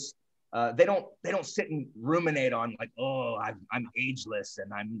because they don't sit and ruminate on like, oh, I'm ageless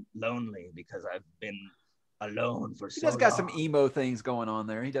and I'm lonely because I've been alone for so long. He does got some emo things going on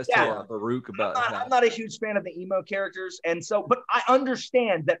there. He does tell Baruch about that. I'm not a huge fan of the emo characters, and so, but I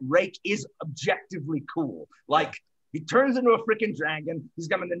understand that Rake is objectively cool. Like, he turns into a freaking dragon. He's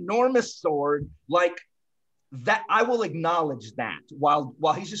got an enormous sword. Like that, I will acknowledge that. While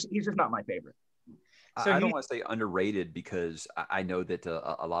he's just not my favorite. So I don't want to say underrated, because I know that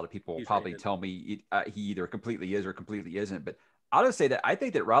a lot of people will probably tell me he either completely is or completely isn't. But I'll just say that I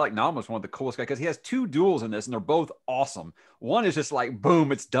think that Ralek Nam was one of the coolest guys, because he has two duels in this and they're both awesome. One is just like,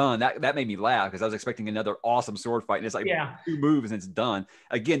 boom, it's done. That made me laugh, because I was expecting another awesome sword fight, and it's like 2 moves and it's done.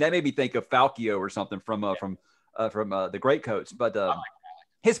 Again, that made me think of Falkio or something from the Great Coats. But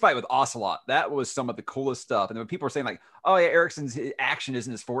his fight with Ocelot, that was some of the coolest stuff. And when people were saying like, oh yeah, Erikson's action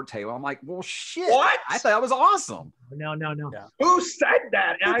isn't his forte. Well, I'm like, well, shit. What? I thought that was awesome. No. Yeah. Who said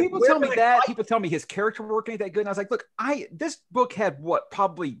that? And people tell me that. People tell me his character work ain't that good. And I was like, look, this book had what,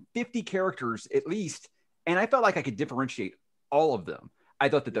 probably 50 characters at least. And I felt like I could differentiate all of them. I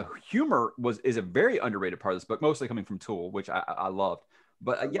thought that the humor is a very underrated part of this book, mostly coming from Toole, which I loved.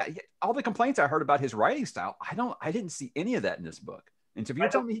 But yeah, all the complaints I heard about his writing style, I didn't see any of that in this book. And so if you're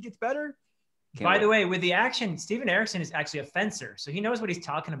telling me he gets better. By the way, with the action, Steven Erikson is actually a fencer. So he knows what he's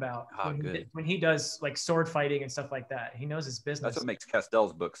talking about when he does like sword fighting and stuff like that. He knows his business. That's what makes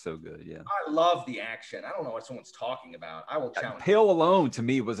Castell's book so good. Yeah. I love the action. I don't know what someone's talking about. I will challenge. Pale Alone to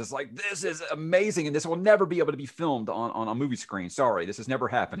me was just like, this is amazing. And this will never be able to be filmed on a movie screen. Sorry, this is never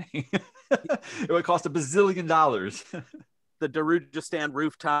happening. It would cost $1 bazillion. The Darujistan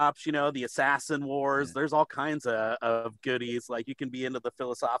rooftops, you know, the assassin wars. There's all kinds of goodies. Like you can be into the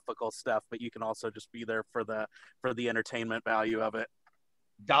philosophical stuff, but you can also just be there for the entertainment value of it.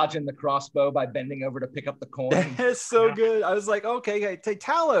 Dodging the crossbow by bending over to pick up the coin. That's so good. I was like, okay,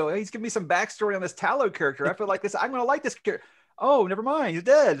 Tallow. He's giving me some backstory on this Tallow character. I feel like this. I'm going to like this character. Oh, never mind. He's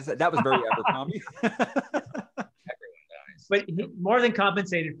dead. That was very Abercrombie. But he more than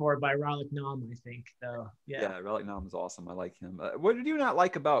compensated for it by Ralik Nom, I think, though. Yeah, Ralik Nom is awesome. I like him. What did you not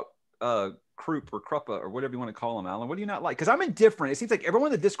like about Krupp or Kruppa or whatever you want to call him, Alan? What do you not like? Because I'm indifferent. It seems like everyone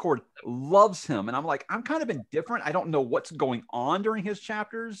in the Discord loves him. And I'm like, I'm kind of indifferent. I don't know what's going on during his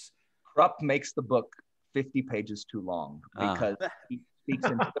chapters. Krupp makes the book 50 pages too long because he speaks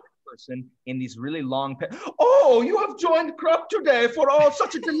in third person in these really long Oh, you have joined Krupp today for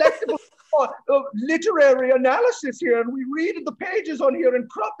such a delectable literary analysis here, and we read the pages on here, and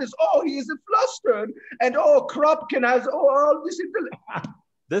Krupp is he is flustered, and Kruppkin has all this.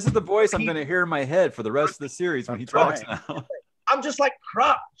 This is the voice I'm going to hear in my head for the rest of the series when he talks now. I'm just like,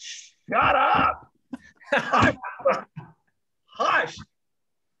 Krupp, shut up. Hush.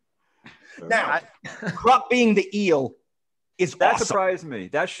 Now, Krupp being the eel is that awesome. Surprised me.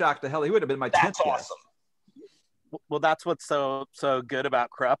 That shocked the hell. He would have been my 10th guess. Well, that's what's so good about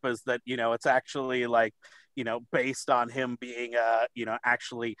Krupp is that, you know, it's actually like, you know, based on him being, you know,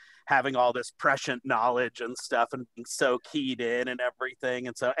 actually having all this prescient knowledge and stuff and being so keyed in and everything.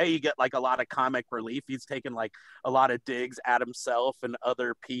 And so, you get like a lot of comic relief. He's taken like a lot of digs at himself and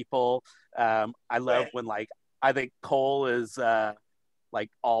other people. I love when like, I think Cole is, like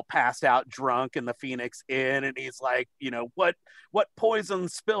all passed out drunk in the Phoenix Inn, and he's like, you know, what poison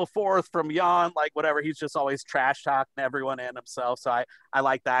spill forth from yon, like whatever. He's just always trash talking everyone and himself. So I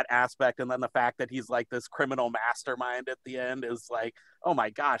like that aspect. And then the fact that he's like this criminal mastermind at the end is like, oh my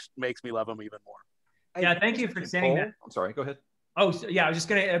gosh, makes me love him even more. Yeah, thank you for saying that. I'm sorry, go ahead. Oh, so, yeah, I was just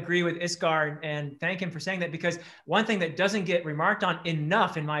going to agree with Iskar and thank him for saying that, because one thing that doesn't get remarked on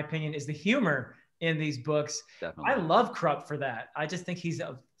enough, in my opinion, is the humor in these books. Definitely. I love Krupp for that. I just think he's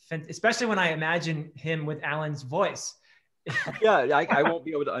especially when I imagine him with Alan's voice. Yeah, I won't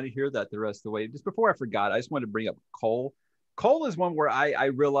be able to unhear that the rest of the way. Just before I forgot, I just wanted to bring up Cole. Cole is one where I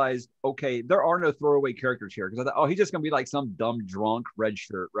realized, okay, there are no throwaway characters here, because I thought, he's just going to be like some dumb drunk red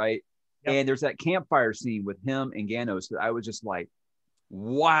shirt, right? Yep. And there's that campfire scene with him and Ganos that I was just like,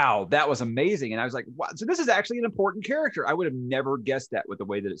 wow, that was amazing. And I was like, wow, so this is actually an important character. I would have never guessed that with the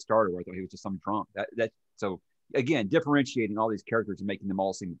way that it started, where I thought he was just some drunk. So again, differentiating all these characters and making them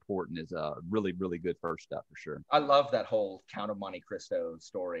all seem important is a really, really good first step for sure. I love that whole Count of Monte Cristo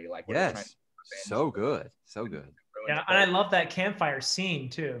story. Like, yes, so good. Yeah, and I love that campfire scene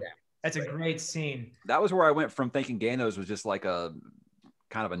too. Yeah, that's a great scene. That was where I went from thinking Ganos was just like a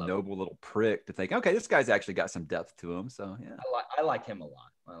kind of a noble little prick to think, okay, this guy's actually got some depth to him. So yeah, I like him a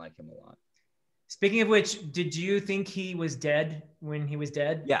lot. Speaking of which, did you think he was dead when he was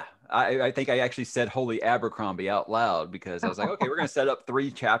dead? Yeah, I think I actually said "Holy Abercrombie" out loud, because I was like, okay, we're gonna set up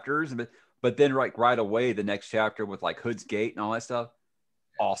 3 chapters, but then right away the next chapter with like Hood's Gate and all that stuff.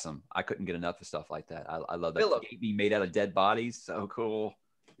 Awesome. I couldn't get enough of stuff like that. I love that gate being made out of dead bodies. So cool.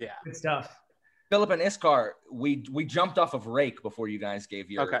 Yeah, good stuff. Philip and Iskar, we jumped off of Rake before you guys gave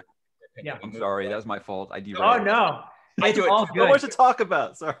your opinion. Yeah, I'm sorry, that was my fault. I derailed. Oh no, I do all it. good. What to talk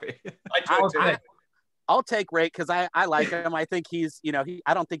about? Sorry. I'll take Rake because I like him. I think he's, you know,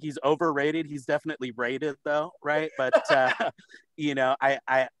 I don't think he's overrated. He's definitely rated though, right? But you know,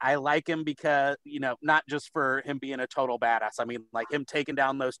 I like him because, you know, not just for him being a total badass. I mean, like him taking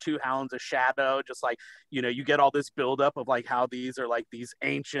down those 2 hounds of shadow, just like, you know, you get all this buildup of like how these are like these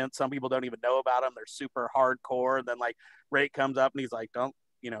ancient, some people don't even know about them. They're super hardcore. And then like Rake comes up and he's like, don't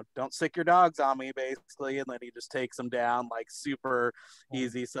don't sick your dogs on me, basically. And then he just takes them down like super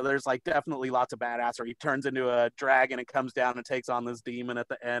easy. So there's like definitely lots of badass, or he turns into a dragon and comes down and takes on this demon at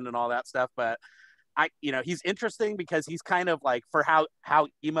the end and all that stuff. But he's interesting because he's kind of like, for how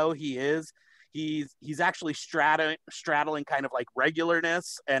emo he is, he's actually straddling kind of like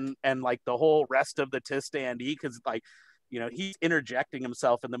regularness and like the whole rest of the Tistandi, because like, he's interjecting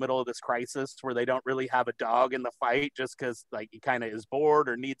himself in the middle of this crisis where they don't really have a dog in the fight, just because like he kind of is bored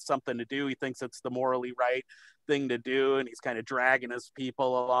or needs something to do. He thinks it's the morally right thing to do, and he's kind of dragging his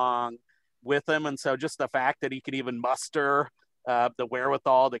people along with him. And so just the fact that he could even muster the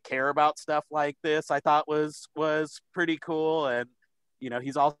wherewithal to care about stuff like this, I thought was pretty cool. And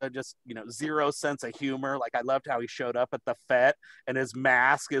he's also just, zero sense of humor. Like, I loved how he showed up at the fete and his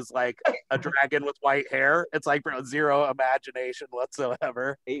mask is like a dragon with white hair. It's like, bro, zero imagination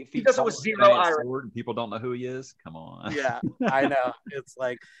whatsoever. 8 feet Because it was zero irony. And people don't know who he is. Come on. Yeah, I know. It's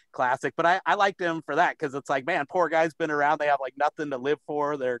like classic. But I liked him for that, because it's like, man, poor guy's been around. They have like nothing to live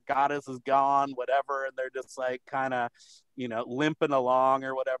for. Their goddess is gone, whatever. And they're just like kind of, limping along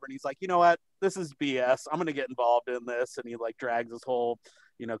or whatever. And he's like, you know what? This is BS. I'm going to get involved in this. And he like drags his whole,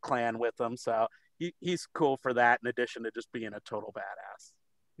 clan with him. So he's cool for that, in addition to just being a total badass.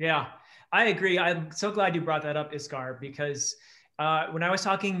 Yeah, I agree. I'm so glad you brought that up, Iskar, because when I was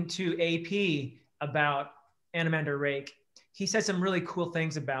talking to AP about Anomander Rake, he said some really cool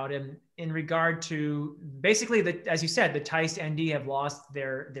things about him in regard to basically, as you said, the Tistandi have lost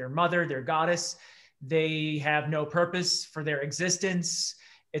their mother, their goddess. They have no purpose for their existence.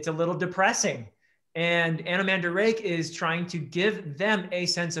 It's a little depressing. And Anomander Rake is trying to give them a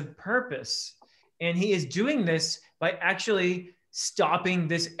sense of purpose. And he is doing this by actually stopping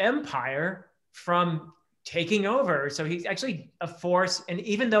this empire from taking over. So he's actually a force. And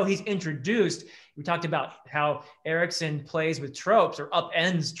even though he's introduced, we talked about how Erikson plays with tropes or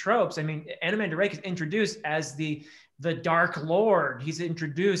upends tropes. I mean, Anomander Rake is introduced as the Dark Lord. He's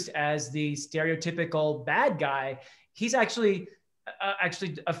introduced as the stereotypical bad guy. He's actually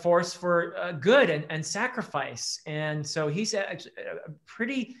a force for good and sacrifice. And so he's actually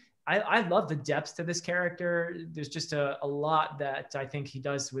pretty, I love the depth to this character. There's just a lot that I think he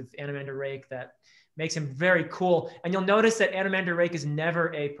does with Anomander Rake that makes him very cool. And you'll notice that Anomander Rake is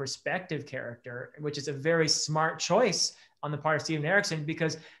never a perspective character, which is a very smart choice on the part of Steven Erikson,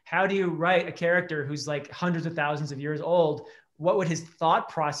 because how do you write a character who's like hundreds of thousands of years old? What would his thought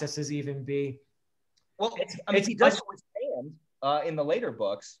processes even be? Well, he does it with Sand in the later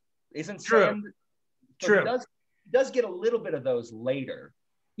books. Isn't true. Sand? So true. He does get a little bit of those later.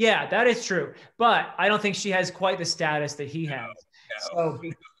 Yeah, that is true. But I don't think she has quite the status that he has. No.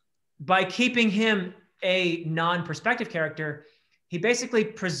 So by keeping him a non-perspective character, he basically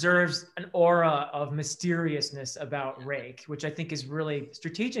preserves an aura of mysteriousness about Rake, which I think is really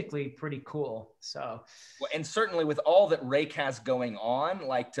strategically pretty cool. So, well, and certainly with all that Rake has going on,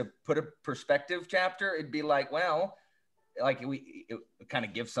 like to put a perspective chapter, it'd be like, well, like it kind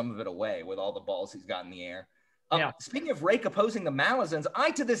of gives some of it away with all the balls he's got in the air. Yeah. Speaking of Rake opposing the Malazans,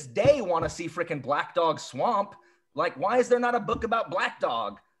 I to this day want to see freaking Black Dog Swamp. Like, why is there not a book about Black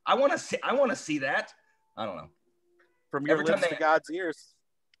Dog? I want to see that. I don't know. From your lips to God's ears.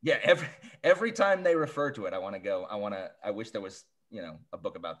 Yeah, every time they refer to it, I wish there was, a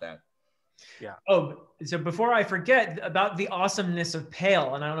book about that. Yeah. Oh, so before I forget about the awesomeness of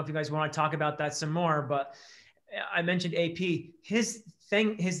Pale, and I don't know if you guys want to talk about that some more, but I mentioned AP. His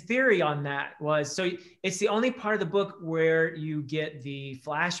theory on that was, so it's the only part of the book where you get the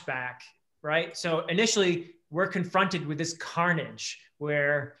flashback, right? So initially we're confronted with this carnage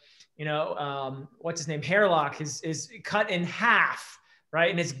where, what's his name? Hairlock is cut in half, right?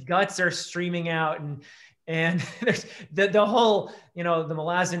 And his guts are streaming out, and there's the whole, the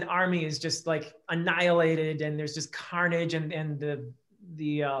Malazan army is just like annihilated, and there's just carnage and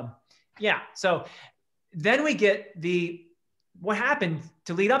yeah. So then we get what happened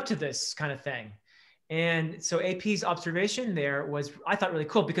to lead up to this kind of thing. And so AP's observation there was, I thought, really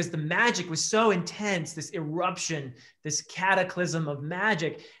cool, because the magic was so intense, this eruption, this cataclysm of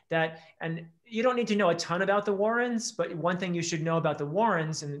magic and you don't need to know a ton about the Warrens, but one thing you should know about the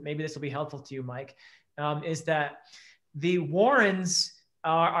Warrens, and maybe this will be helpful to you, Mike, is that the Warrens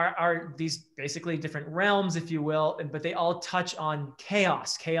are these basically different realms, if you will, but they all touch on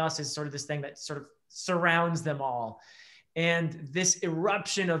chaos. Chaos is sort of this thing that sort of surrounds them all. And this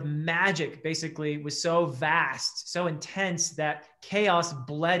eruption of magic basically was so vast, so intense, that chaos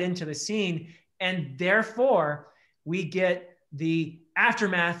bled into the scene. And therefore, we get the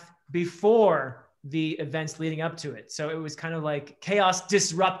aftermath before the events leading up to it. So it was kind of like chaos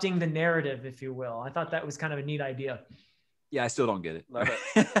disrupting the narrative, if you will. I thought that was kind of a neat idea. Yeah, I still don't get it. Love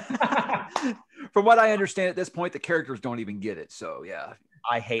it. From what I understand at this point, the characters don't even get it. So yeah.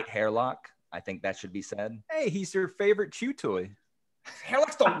 I hate Hairlock. I think that should be said. Hey, he's your favorite chew toy.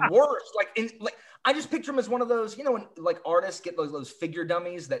 Hairlock's the worst. I just picture him as one of those, you know, when like artists get those figure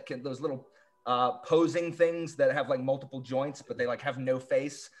dummies that can, those little posing things that have like multiple joints, but they like have no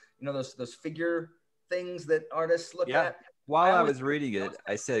face. You know, those figure things that artists look at. While I was reading it,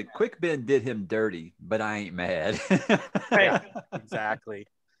 I said, Quick Ben did him dirty, but I ain't mad. Right. Exactly.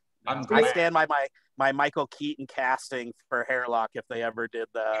 I stand by my Michael Keaton casting for Hairlock if they ever did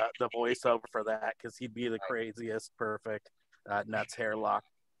the voiceover for that, because he'd be the craziest, perfect nuts Hairlock.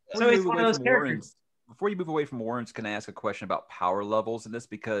 So it's one of those characters. Before you move away from Warrens, can I ask a question about power levels in this?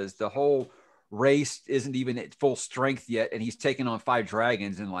 Because the whole race isn't even at full strength yet, and he's taking on 5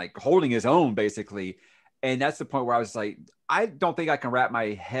 dragons and like holding his own basically. And that's the point where I was like, I don't think I can wrap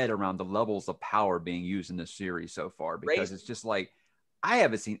my head around the levels of power being used in this series so far, because it's just like, I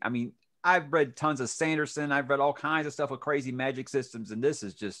haven't seen, I mean, I've read tons of Sanderson. I've read all kinds of stuff with crazy magic systems, and this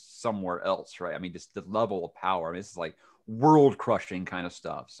is just somewhere else, right? I mean, just the level of power. I mean, this is like world crushing kind of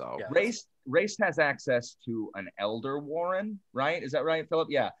stuff. So Race has access to an Elder Warren, right? Is that right, Philip?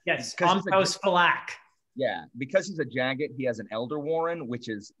 Yeah. Yes, Pompos Falak. Yeah, because he's a Jagged, he has an Elder Warren, which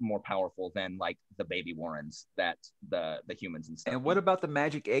is more powerful than like the baby Warrens that the humans and stuff. And what about the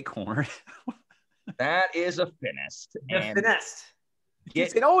magic acorn? That is a finest. The finest.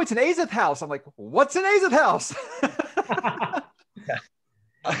 It's an Azeth house. I'm like, what's an Azeth house?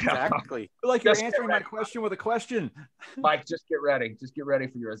 Exactly. Like you're answering my question with a question. Mike, just get ready. Just get ready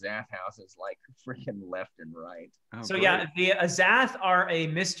for your Azath houses, like freaking left and right. Oh, so great. Yeah, the Azath are a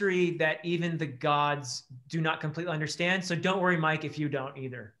mystery that even the gods do not completely understand. So don't worry, Mike, if you don't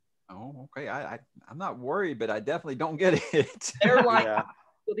either. Oh, okay. I'm not worried, but I definitely don't get it. They're like,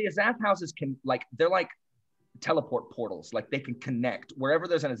 so the Azath houses can they're like teleport portals. Like they can connect wherever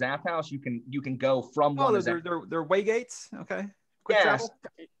there's an Azath house. You can go from one. Oh, they're way gates. Okay. Quick travel.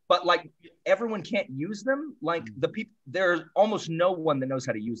 But like everyone can't use them. Like the people, there's almost no one that knows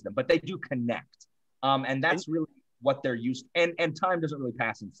how to use them, but they do connect. And that's really what they're used. And time doesn't really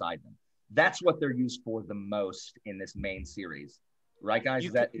pass inside them. That's what they're used for the most in this main series, right, guys?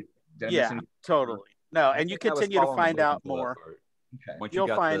 Totally. No, and you continue to find out more. Okay. Once you'll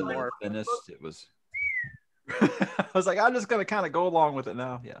find more. Finished, it was. I was like, I'm just going to kind of go along with it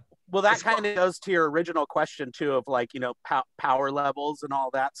now. Yeah. Well, that kind of goes to your original question too, of like, you know, power levels and all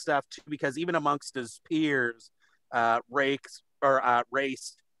that stuff too, because even amongst his peers, Race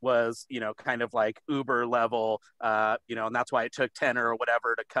was, you know, kind of like uber level, you know, and that's why it took Tenor or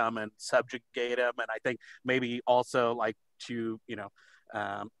whatever to come and subjugate him. And I think maybe also like to, you know,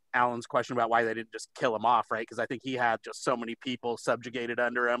 Alan's question about why they didn't just kill him off, right? Because I think he had just so many people subjugated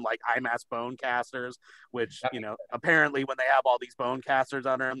under him, like IMAS bone casters, which, you know, apparently when they have all these bone casters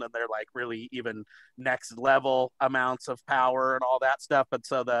under him, then they're like really even next level amounts of power and all that stuff. But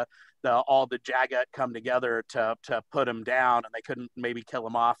so all the Jagat come together to put him down, and they couldn't maybe kill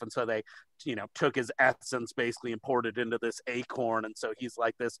him off, and so they, you know, took his essence basically and poured it into this acorn, and so he's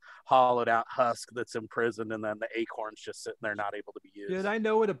like this hollowed out husk that's imprisoned, and then the acorn's just sitting there not able to be used. Did I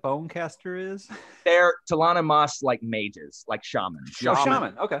know what a bone caster is? They're Talana Moss like mages, like shamans.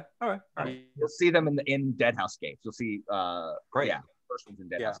 Shaman. Okay. All right. You'll see them in Deadhouse Gates. You'll see first ones in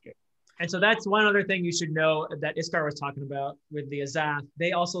Deadhouse Gates. And so that's one other thing you should know that Iskar was talking about with the Azath.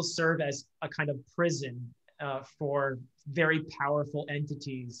 They also serve as a kind of prison for very powerful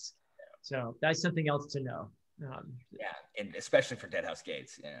entities. So that's something else to know. And especially for Deadhouse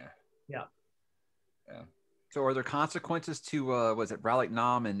Gates. Yeah. So are there consequences to, was it Ralik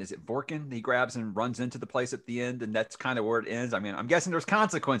Nam and is it Vorkin? He grabs and runs into the place at the end, and that's kind of where it ends. I mean, I'm guessing there's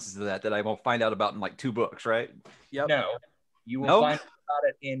consequences to that I won't find out about in like 2 books, right? Yep. No, you will find out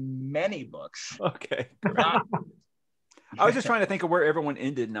it in many books. Okay. I was just trying to think of where everyone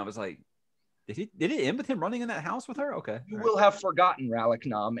ended, and I was like, did it end with him running in that house with her? Okay. You will have forgotten Ralik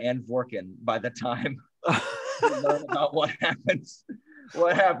Nam and Vorkin by the time you learn about what happened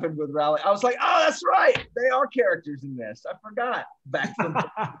with Ralik. I was like, oh, that's right. They are characters in this. I forgot. Back from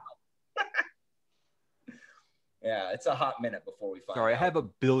Yeah, it's a hot minute before we find out. I have a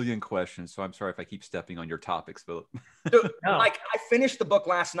billion questions, so I'm sorry if I keep stepping on your topics, Philip. Dude, Mike, I finished the book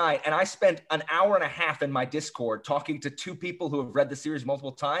last night, and I spent an hour and a half in my Discord talking to 2 people who have read the series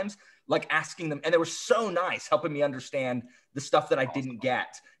multiple times, like asking them, and they were so nice, helping me understand the stuff that I didn't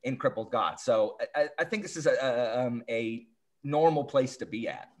get in Crippled God. So I think this is a normal place to be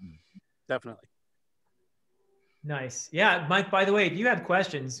at. Definitely. Nice. Yeah, Mike, by the way, if you have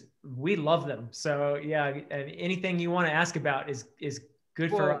questions, we love them. So yeah, anything you want to ask about is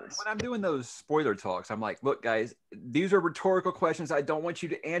good for us. When I'm doing those spoiler talks, I'm like, look, guys, these are rhetorical questions. I don't want you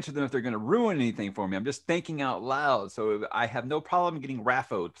to answer them if they're going to ruin anything for me. I'm just thinking out loud. So I have no problem getting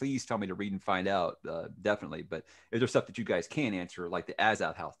raffoed. Please tell me to read and find out. Definitely. But if there's stuff that you guys can answer, like the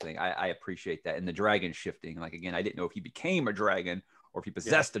Azoth House thing, I appreciate that. And the dragon shifting. Like, again, I didn't know if he became a dragon or if he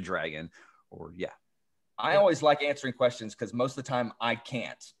possessed a dragon or I always like answering questions because most of the time I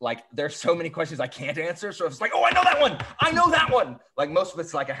can't. Like, there's so many questions I can't answer. So it's like, oh, I know that one. I know that one. Like, most of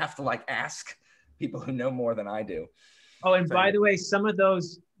it's like I have to like ask people who know more than I do. Oh, and by the way, some of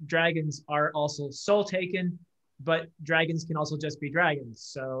those dragons are also soul taken, but dragons can also just be dragons.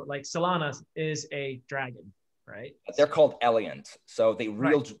 So like Solana is a dragon, right? They're called Eliant. So the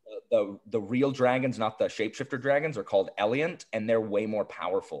real the real dragons, not the shapeshifter dragons, are called Eliant, and they're way more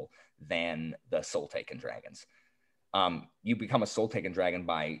powerful than the soul taken dragons. You become a soul taken dragon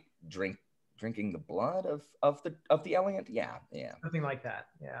by drinking the blood of the Eliant. Yeah. Something like that.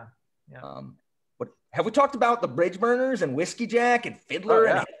 Yeah. What have we talked about? The bridge burners and Whiskey Jack and Fiddler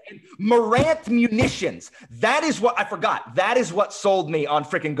and Maranthe munitions. That is what I forgot. That is what sold me on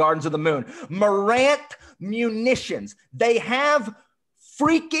freaking Gardens of the Moon. Maranthe munitions. They have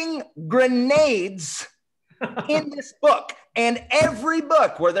freaking grenades in this book. And every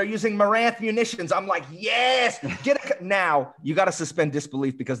book where they're using Maranthe munitions, I'm like, yes, now you got to suspend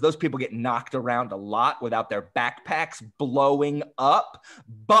disbelief because those people get knocked around a lot without their backpacks blowing up.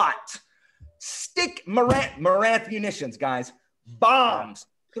 But stick Maranthe munitions, guys, bombs,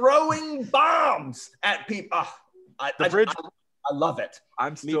 throwing bombs at people. I love it.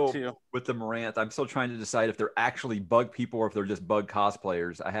 I'm still with the Maranthe. I'm still trying to decide if they're actually bug people or if they're just bug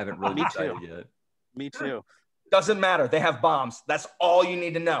cosplayers. I haven't really decided yet. Me too. Doesn't matter. They have bombs. That's all you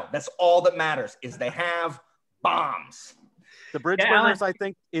need to know. That's all that matters is they have bombs. The bridge burners, I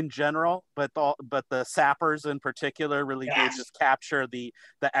think, in general, but the sappers in particular really do just capture the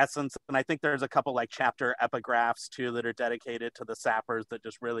essence. And I think there's a couple like chapter epigraphs too that are dedicated to the sappers that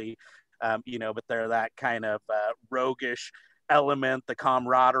just really, but they're that kind of roguish element, the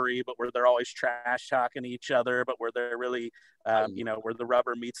camaraderie, but where they're always trash talking each other, but where they're really where the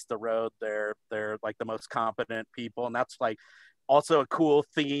rubber meets the road, they're like the most competent people. And that's like also a cool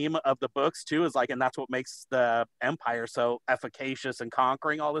theme of the books too, is like, and that's what makes the Empire so efficacious and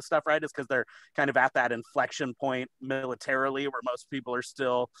conquering all this stuff, right? Is because they're kind of at that inflection point militarily where most people are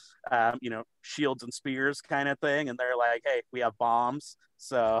still shields and spears kind of thing, and they're like, hey, we have bombs.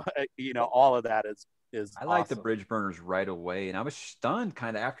 So all of that is I like the bridge burners right away. And I was stunned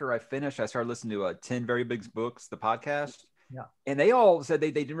kind of after I finished. I started listening to 10 Very Big Books, the podcast. Yeah. And they all said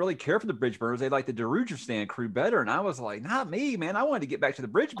they didn't really care for the bridge burners. They liked the Darujhistan crew better. And I was like, not me, man. I wanted to get back to the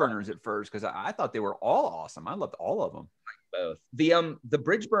bridge burners at first because I thought they were all awesome. I loved all of them. Both. The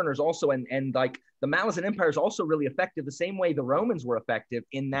bridge burners also and like the Malazan Empire is also really effective the same way the Romans were effective,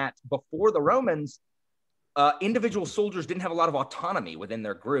 in that before the Romans, individual soldiers didn't have a lot of autonomy within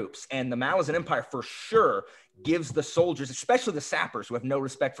their groups. And the Malazan Empire for sure gives the soldiers, especially the sappers who have no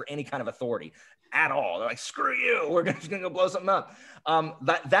respect for any kind of authority at all. They're like, screw you, we're just gonna go blow something up.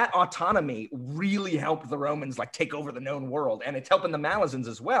 That autonomy really helped the Romans like take over the known world, and it's helping the Malazans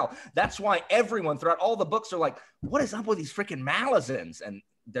as well. That's why everyone throughout all the books are like, what is up with these freaking Malazans? And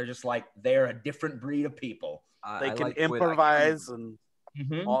they're just like, they're a different breed of people. They can improvise and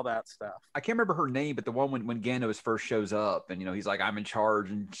all that stuff. I can't remember her name, but the one when Gandalf first shows up and he's like, I'm in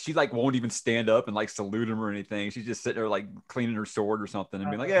charge, and she like won't even stand up and like salute him or anything. She's just sitting there like cleaning her sword or something and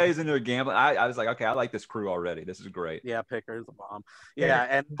being like, yeah, he's into a gambling. I was like, okay, I like this crew already. This is great. Yeah, Picker's a bomb. Yeah,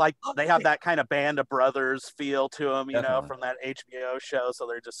 and like they have that kind of Band of Brothers feel to them, from that HBO show. So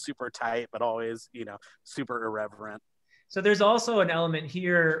they're just super tight, but always, super irreverent. So there's also an element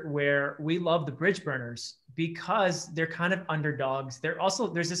here where we love the bridge burners because they're kind of underdogs.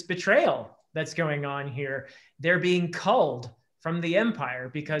 There's this betrayal that's going on here. They're being culled from the Empire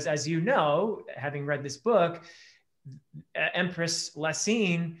because, as you know, having read this book, Empress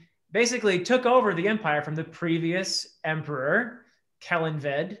Lessene basically took over the Empire from the previous emperor,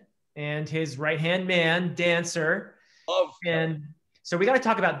 Kellanved, and his right-hand man, Dancer. And so we got to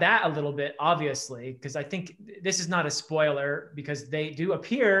talk about that a little bit, obviously, because I think this is not a spoiler because they do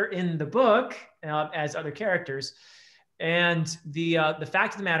appear in the book as other characters. And the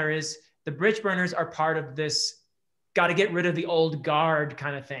fact of the matter is the bridge burners are part of this got to get rid of the old guard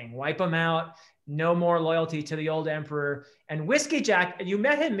kind of thing. Wipe them out. No more loyalty to the old emperor. And Whiskey Jack, you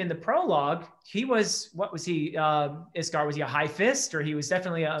met him in the prologue. He was, what was he, Iskar? Was he a high fist, or he was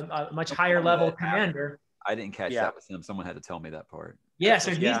definitely a much higher level commander? I didn't catch that with him. Someone had to tell me that part. Yeah,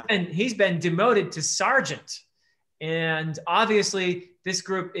 so he's been demoted to sergeant. And obviously this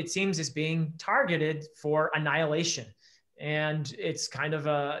group, it seems, is being targeted for annihilation. And it's kind of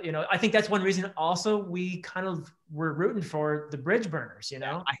a, I think that's one reason also we kind of were rooting for the bridge burners,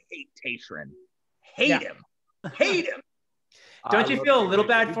 I hate Tayshrin. Yeah. Hate him. Don't you feel a little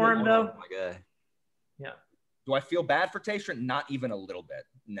bad for him though? Yeah. Do I feel bad for Tayshrin? Not even a little bit.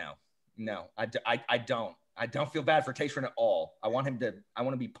 No, I don't. I don't feel bad for Tayshrin at all. I want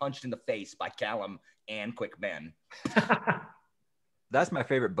to be punched in the face by Callum and Quick Ben. That's my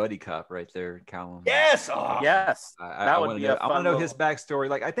favorite buddy cop right there, Callum. Yes. Yes. I want to know his backstory.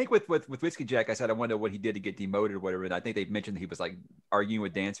 Like, I think with Whiskey Jack, I said I want to know what he did to get demoted or whatever. And I think they mentioned he was like arguing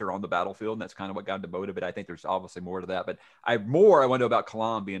with Dancer on the battlefield, and that's kind of what got him demoted. But I think there's obviously more to that. But I want to know about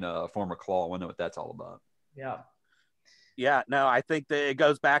Kalam being a former Claw. I want to know what that's all about. Yeah. Yeah, no, I think that it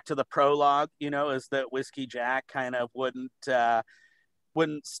goes back to the prologue, is that Whiskey Jack kind of wouldn't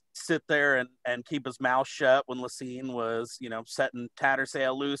sit there and keep his mouth shut when Lacine was, setting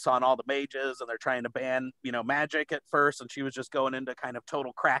Tattersail loose on all the mages, and they're trying to ban, magic at first. And she was just going into kind of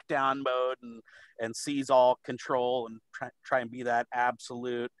total crackdown mode and seize all control and try and be that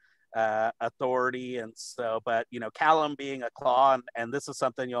absolute authority. And so, but Callum being a Claw, and this is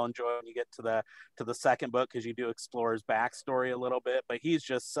something you'll enjoy when you get to the second book, because you do explore his backstory a little bit. But he's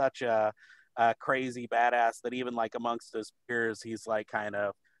just such a crazy badass that even like amongst his peers, he's like kind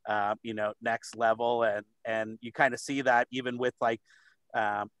of next level. And you kind of see that even with like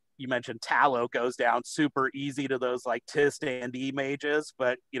you mentioned Tallow goes down super easy to those like Tist and E mages,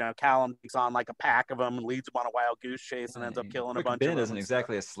 but Callum takes on like a pack of them and leads them on a wild goose chase and ends up killing a bunch Ben of them. isn't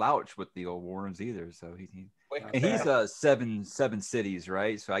exactly a slouch with the old Warrens either, so he's seven cities,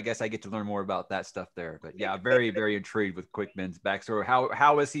 right? So I guess I get to learn more about that stuff there. But yeah, very, very intrigued with Quick Ben's backstory.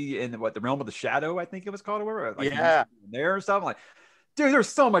 How is he in the realm of the shadow? I think it was called, or whatever. Like, yeah, there or something. Like, dude, there's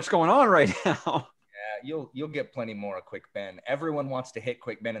so much going on right now. Yeah, you'll get plenty more of Quick Ben. Everyone wants to hit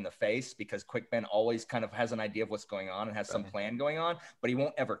Quick Ben in the face because Quick Ben always kind of has an idea of what's going on and has some plan going on, but he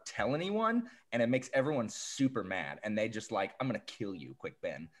won't ever tell anyone, and it makes everyone super mad. And they just like, I'm gonna kill you, Quick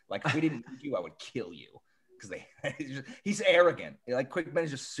Ben. Like, if we didn't need you, I would kill you. Because he's arrogant. Like, Quick Ben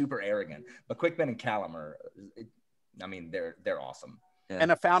is just super arrogant. But Quick Ben and Callum they're awesome. Yeah.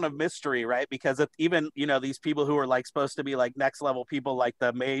 And a fountain of mystery, right? Because even these people who are like supposed to be like next level people, like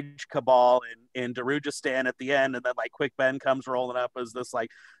the Mage Cabal in Darujistan at the end, and then like Quick Ben comes rolling up as this like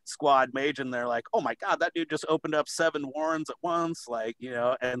squad mage, and they're like, oh my god, that dude just opened up 7 Warrens at once, like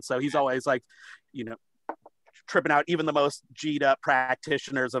and so he's always like tripping out even the most G'd up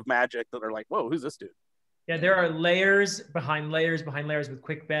practitioners of magic that are like, whoa, who's this dude? Yeah, there are layers behind layers behind layers with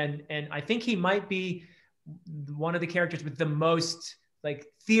Quick Ben, and I think he might be one of the characters with the most like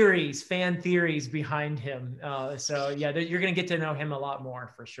fan theories behind him. So yeah, you're gonna get to know him a lot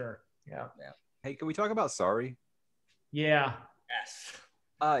more for sure. Yeah. Hey, can we talk about Sorry? Yeah.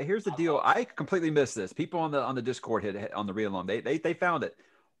 Yes. Here's the deal. I completely missed this. People on the Discord on the real they found it.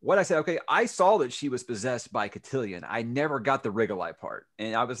 What I said, okay, I saw that she was possessed by Cotillion. I never got the Wriggleye part.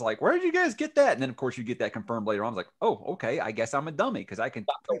 And I was like, where did you guys get that? And then, of course, you get that confirmed later on. I was like, oh, okay, I guess I'm a dummy because I can.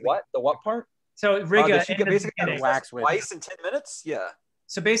 The what? The what part? So Rigga she basically wax twice in 10 minutes? Yeah.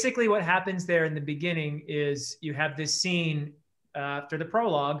 So basically what happens there in the beginning is you have this scene after the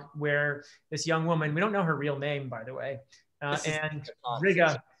prologue where this young woman, we don't know her real name, by the way, and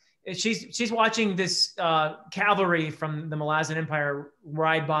Rigga, she's watching this cavalry from the Malazan Empire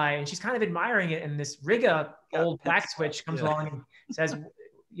ride by, and she's kind of admiring it. And this Rigga, old back switch, comes along and says,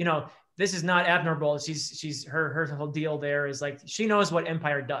 this is not admirable. She's her whole deal there is like, she knows what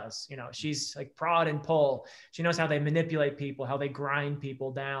Empire does. She's like prod and pull. She knows how they manipulate people, how they grind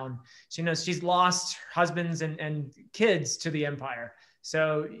people down. She knows she's lost husbands and kids to the Empire.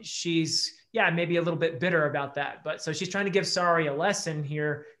 So she's, maybe a little bit bitter about that. But so she's trying to give Sorry a lesson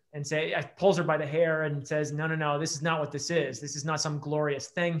here and pulls her by the hair and says, no, this is not what this is. This is not some glorious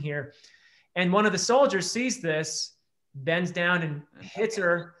thing here. And one of the soldiers sees this, bends down and hits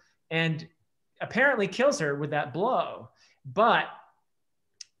her, and apparently kills her with that blow. But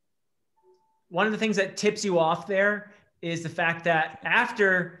one of the things that tips you off there is the fact that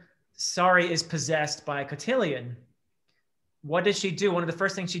after Sorry is possessed by Cotillion, what does she do? One of the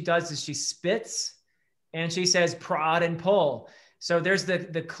first things she does is she spits and she says, prod and pull. So there's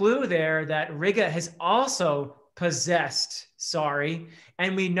the clue there that Rigga has also possessed Sorry.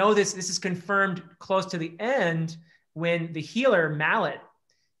 And we know this is confirmed close to the end when the healer, Mallet,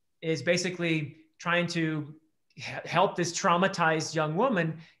 is basically trying to help this traumatized young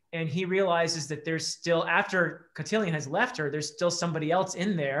woman. And he realizes that there's still, after Cotillion has left her, there's still somebody else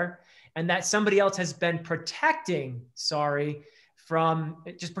in there. And that somebody else has been protecting Sorry from,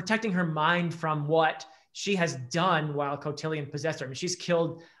 just protecting her mind from what she has done while Cotillion possessed her. I mean, she's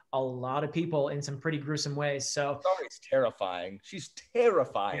killed a lot of people in some pretty gruesome ways. So Starry's terrifying. She's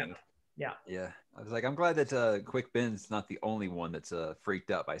terrifying. yeah. I was like, I'm glad that Quick Ben's not the only one that's freaked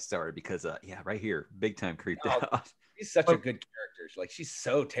out by Starry, because right here, big time creeped out. She's such a good character. Like, she's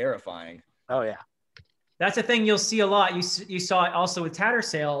so terrifying. Oh yeah. That's a thing you'll see a lot. You saw it also with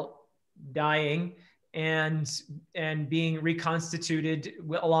Tattersail dying and being reconstituted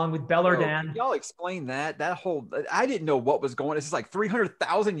along with Bellerdan. Can y'all explain that whole? I didn't know what was going on. This is like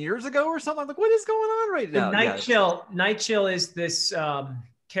 300,000 years ago or something. I'm like, what is going on right now? Night Chill is this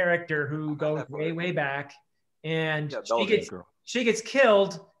character who goes way back, and she gets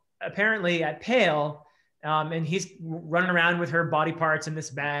killed apparently at Pale, and he's running around with her body parts in this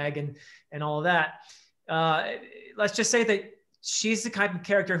bag and all of that. Let's just say that she's the kind of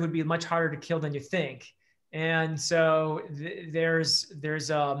character who would be much harder to kill than you think. And so there's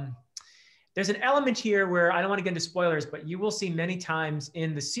an element here where I don't want to get into spoilers, but you will see many times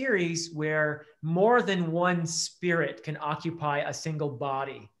in the series where more than one spirit can occupy a single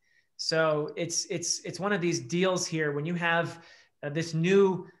body. So it's one of these deals here when you have this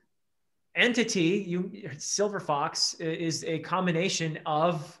new entity. Silver Fox is a combination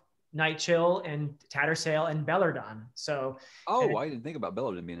of Night Chill and Tattersail and Bellerdan. So I didn't think about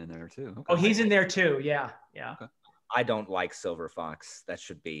Bellerdan being in there too. Okay. Oh, he's in there too. Yeah. Okay. I don't like Silver Fox. That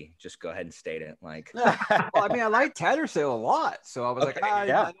should be, just go ahead and state it. Like, well, I mean, I like Tattersail a lot, so I was like, I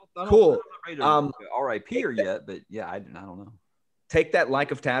don't cool. I'm not ready to R.I.P. her yet, but yeah, I don't know. Take that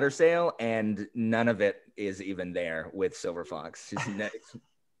like of Tattersail, and none of it is even there with Silver Fox.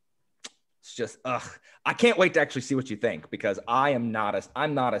 It's just, I can't wait to actually see what you think, because I'm not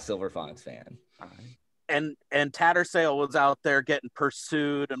a Silver Fox fan. And Tattersail was out there getting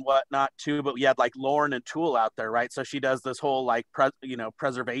pursued and whatnot too, but we had like Lauren and Tool out there, right? So she does this whole like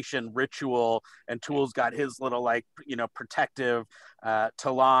preservation ritual, and Tool's got his little like protective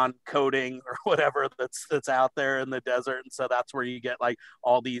Talon coating or whatever that's out there in the desert, and so that's where you get like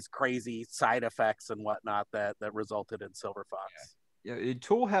all these crazy side effects and whatnot that resulted in Silver Fox. Yeah, did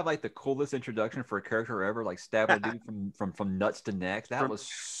Tool have like the coolest introduction for a character ever? Like stabbing a dude from nuts to necks. That was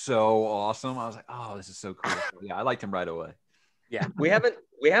so awesome. I was like, oh, this is so cool. So, yeah, I liked him right away. Yeah, we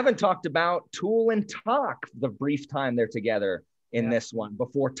haven't talked about Tool and Talk the brief time they're together in this one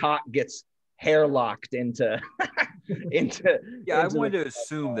before Talk gets hair locked into. I wanted to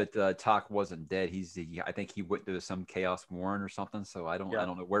assume that Talk wasn't dead. I think he went to some Chaos Warren or something. So I don't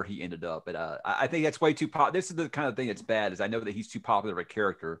know where he ended up. But I think that's way too popular. This is the kind of thing that's bad. Is I know that he's too popular of a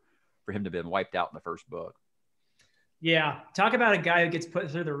character for him to have been wiped out in the first book. Yeah, talk about a guy who gets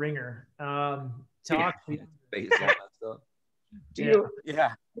put through the ringer. Talk. Do you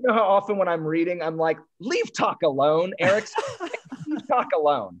know how often when I'm reading, I'm like, leave Talk alone, Erikson. Leave Talk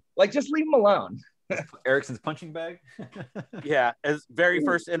alone. Like, just leave him alone. Erikson's punching bag. Yeah, his very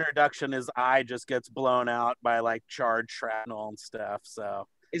first introduction, his eye just gets blown out by like charred shrapnel and stuff. So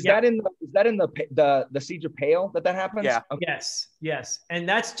is that in the Siege of Pale that happens? Yeah. Okay. Yes, and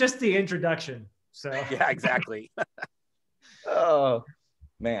that's just the introduction. So yeah, exactly. Oh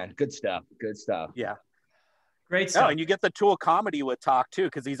man, good stuff. Yeah. Great stuff. Oh, and you get the Tool comedy with Talk too,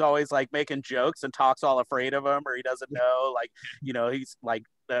 because he's always like making jokes, and Talk's all afraid of him, or he doesn't know. Like, he's like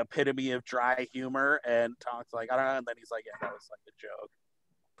the epitome of dry humor, and Talk's like, I don't know, and then he's like, yeah, that was like a joke.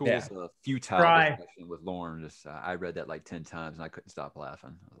 Tool's a futile discussion with Lauren. I read that like 10 times, and I couldn't stop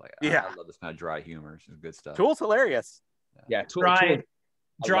laughing. I was like, I love this kind of dry humor. It's good stuff. Tool's hilarious. Yeah, Tool.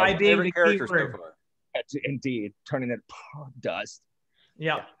 Dry being the character so keyword. Indeed, turning it dust.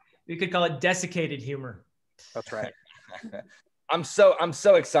 Yeah, you could call it desiccated humor. That's right. I'm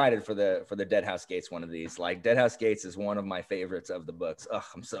so excited for the Deadhouse Gates one of these. Like, Deadhouse Gates is one of my favorites of the books.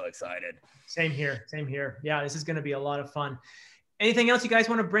 I'm so excited. Same here. Yeah, this is going to be a lot of fun. Anything else you guys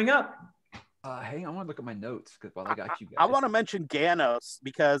want to bring up? Hey, I want to look at my notes because while I got you guys, I want to mention Ganos,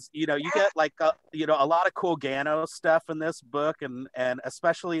 because you get like a lot of cool Ganos stuff in this book, and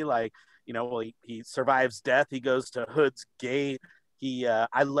especially like he survives death. He goes to Hood's Gate.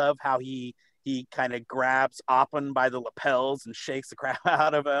 I love how he kind of grabs Oppen by the lapels and shakes the crap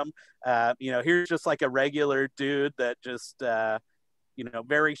out of him. Here's just like a regular dude that just,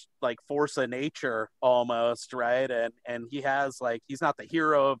 very like force of nature almost, right? And he has like, he's not the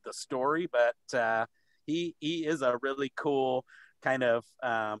hero of the story, but he is a really cool kind of,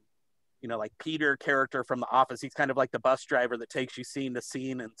 like Peter character from The Office. He's kind of like the bus driver that takes you scene to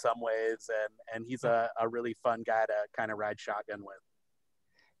scene in some ways. And he's a really fun guy to kind of ride shotgun with.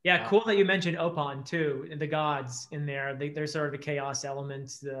 Yeah, cool that you mentioned Opon too, and the gods in there. They're sort of the chaos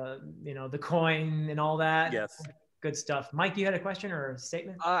elements, the coin and all that. Yes. Good stuff. Mike, you had a question or a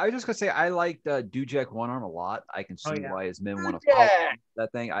statement? I was just gonna say I liked Dujek One Arm a lot. I can see why his men want to follow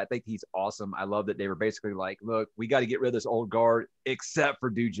that thing. I think he's awesome. I love that they were basically like, look, we got to get rid of this old guard, except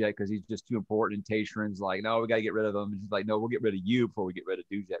for Dujek because he's just too important. And Taishrin's like, no, we got to get rid of him. And he's like, no, we'll get rid of you before we get rid of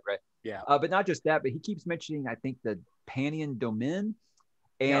Dujek, right? Yeah. But not just that, but he keeps mentioning, I think, the Panion Domain.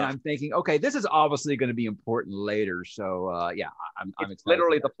 And I'm thinking, okay, this is obviously going to be important later. So I'm excited.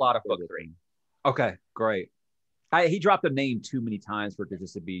 Literally the plot of book 3. Okay, great. He dropped the name too many times for it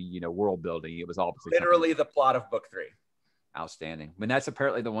just to be, world building. It was obviously literally the plot of book 3. Outstanding. And that's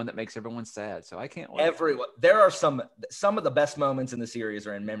apparently the one that makes everyone sad. So I can't wait. Everyone. There are some of the best moments in the series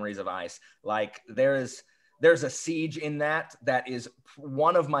are in Memories of Ice. Like there's a siege in that is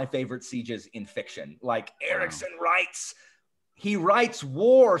one of my favorite sieges in fiction. Like Erikson he writes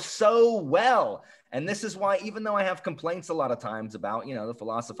war so well. And this is why, even though I have complaints a lot of times about, the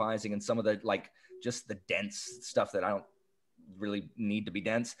philosophizing and some of the, just the dense stuff that I don't really need to be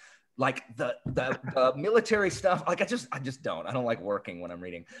dense, like the military stuff, I don't like working when I'm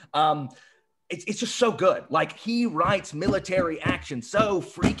reading. It's just so good. Like he writes military action so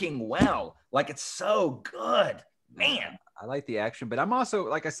freaking well. Like it's so good, man. I like the action, but I'm also,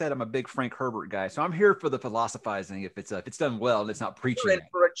 like I said, I'm a big Frank Herbert guy. So I'm here for the philosophizing. If it's done well and it's not preaching. You're in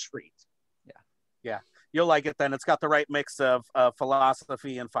for a treat. Yeah. You'll like it then. It's got the right mix of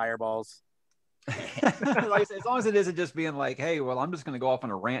philosophy and fireballs. Like I said, as long as it isn't just being like, hey, well, I'm just going to go off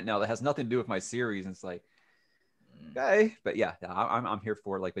on a rant now that has nothing to do with my series. And it's like, okay, but yeah, I'm here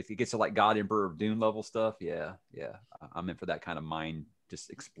for it. Like if it gets to like God Emperor of Dune level stuff, yeah, I'm in for that kind of mind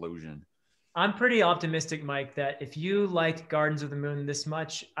just explosion. I'm pretty optimistic, Mike, that if you liked Gardens of the Moon this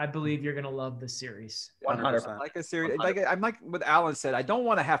much, I believe you're going to love the series. 100%. Like a series, I'm like what Alan said, I don't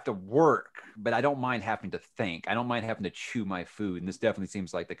want to have to work, but I don't mind having to think. I don't mind having to chew my food. And this definitely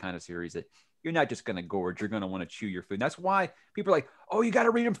seems like the kind of series that you're not just going to gorge. You're going to want to chew your food. And that's why people are like, oh, you got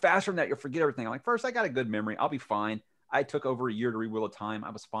to read them faster than that. You'll forget everything. I'm like, first, I got a good memory. I'll be fine. I took over a year to read Wheel of Time.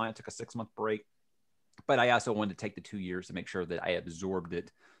 I was fine. I took a 6-month break. But I also wanted to take the 2 years to make sure that I absorbed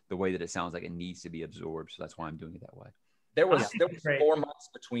it the way that it sounds like it needs to be absorbed. So that's why I'm doing it that way. There was 4 months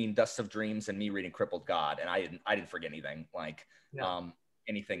between Dust of Dreams and me reading Crippled God, and I didn't forget anything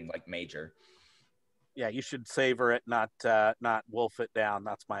anything like major. Yeah, you should savor it, not wolf it down.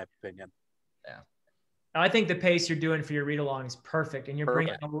 That's my opinion. Yeah, I think the pace you're doing for your read along is perfect, and you're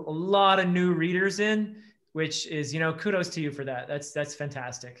bringing a lot of new readers in, which is kudos to you for that. That's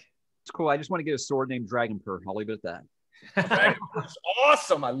fantastic. It's cool. I just want to get a sword named Dragon Purr. I'll leave it at that. Dragon Purr's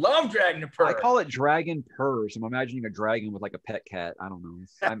awesome. I love Dragon Purr. I call it Dragon Purr. So I'm imagining a dragon with like a pet cat. I don't know.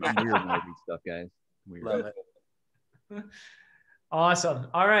 I'm weird when I read stuff, guys. Weird. Love it. Awesome.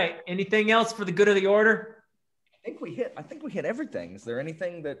 All right. Anything else for the good of the order? I think we hit everything. Is there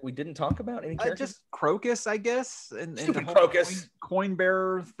anything that we didn't talk about? Any characters? Just Crocus, I guess. And Stupid Crocus. Coin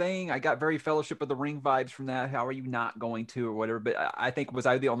bearer thing. I got very Fellowship of the Ring vibes from that. How are you not going to or whatever? But I think, was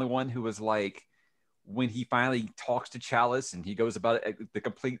I the only one who was like, when he finally talks to Chalice and he goes about it the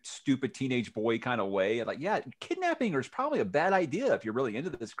complete stupid teenage boy kind of way, like, yeah, kidnapping her is probably a bad idea if you're really into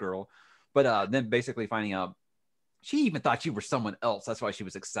this girl. But then basically finding out she even thought you were someone else. That's why she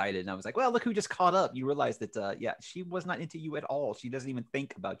was excited. And I was like, well, look who just caught up. You realize that, she was not into you at all. She doesn't even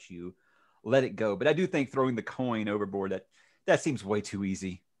think about you. Let it go. But I do think throwing the coin overboard, that seems way too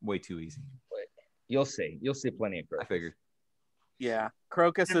easy. Way too easy. You'll see plenty of Crocus. I figured. Yeah,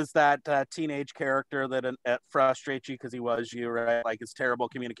 Crocus is that teenage character that frustrates you because he was you, right? Like his terrible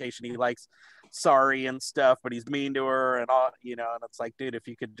communication. He likes sorry and stuff, but he's mean to her and all, and it's like, dude, if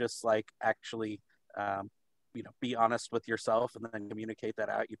you could just like actually, be honest with yourself and then communicate that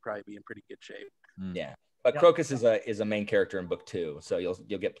out, you'd probably be in pretty good shape. Yeah. But Crocus is a main character in book 2, so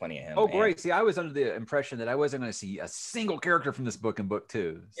you'll get plenty of him. Oh, great. See, I was under the impression that I wasn't going to see a single character from this book in book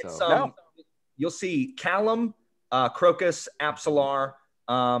 2. So you'll see Callum, Crocus, Apsalar,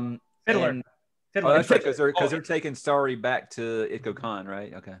 Fiddler. Oh, that's right, because they're taking Starry back to Itko Khan,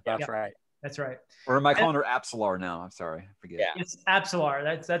 right? Okay. That's right. That's right. Or am I calling her Apsalar now? I'm sorry. I forget. Yeah. It's Apsalar.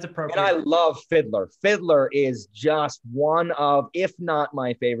 That's appropriate. And I love Fiddler. Fiddler is just one of, if not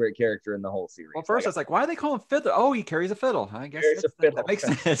my favorite character in the whole series. Well, first I was like, why do they call him Fiddler? Oh, he carries a fiddle. I guess that makes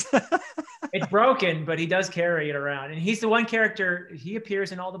sense. It's broken, but he does carry it around. And he's the one character, he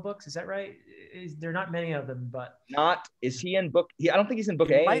appears in all the books. Is that right? There are not many of them, but. Is he in book? I don't think he's in book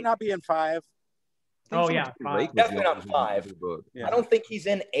he 8. Might not be in 5. Oh, yeah. 5. Definitely not 5. Yeah. I don't think he's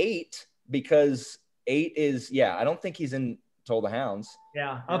in 8 because 8 is, I don't think he's in Toll the Hounds.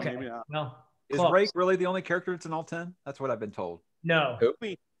 Yeah. Okay. Well, is Rake really the only character that's in all 10? That's what I've been told. No. Who?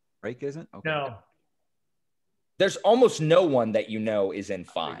 Rake isn't? Okay. No. There's almost no one that is in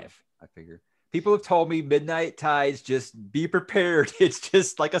 5. I figure. People have told me Midnight Tides, just be prepared. It's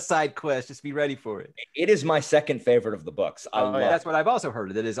just like a side quest. Just be ready for it. It is my second favorite of the books. I love That's what I've also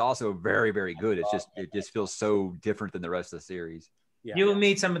heard. That is also very, very good. It just feels so different than the rest of the series. Yeah. You will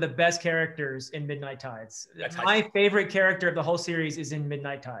meet some of the best characters in Midnight Tides. My favorite character of the whole series is in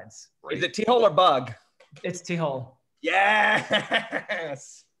Midnight Tides. Is it T-Hole or Bug? It's T-Hole.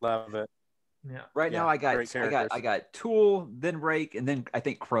 Yes. Love it. Yeah. Right now I got Tool, then Rake, and then I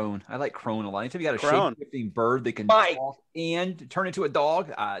think Crone. I like Crone a lot. Anytime you got a shape-shifting bird that can talk and turn into a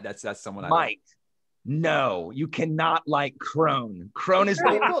dog, that's someone I like. No, you cannot like Crone. Crone is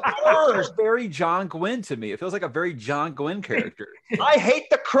the worst. Very John Gwynn to me. It feels like a very John Gwynn character. I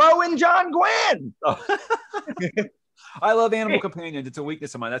hate the crow in John Gwynn. I love animal companions. It's a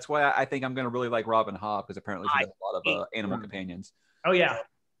weakness of mine. That's why I think I'm going to really like Robin Hobb, because apparently she has a lot of animal companions. Oh yeah.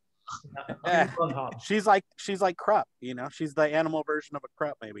 She's like Krupp, you know. She's the animal version of a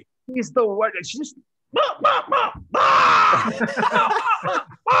Krupp, maybe. He's the one. She's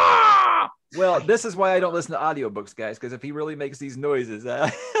well, this is why I don't listen to audiobooks, guys, because if he really makes these noises,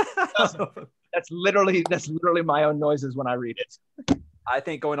 that's literally my own noises when I read it. I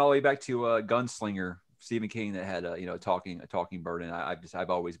think going all the way back to Gunslinger, Stephen King, that had a talking bird, and I've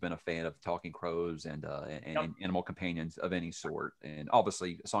always been a fan of talking crows and animal companions of any sort, and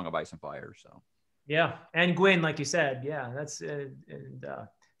obviously A Song of Ice and Fire. So yeah, and Gwyn, like you said, that's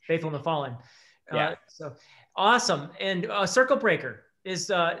Faithful and the Fallen. So awesome. And Circle Breaker is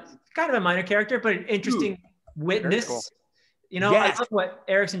kind of a minor character, but an interesting witness. Cool. You know, I love what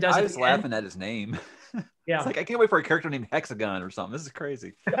Erikson does. I was laughing at his name. Yeah, it's like I can't wait for a character named Hexagon or something. This is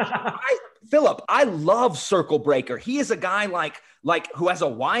crazy. Philip, I love Circle Breaker. He is a guy like who has a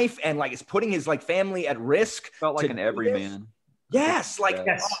wife and like is putting his like family at risk. Felt like an everyman. Yes,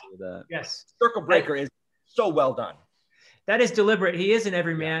 yes. Circle Breaker is so well done. That is deliberate. He is an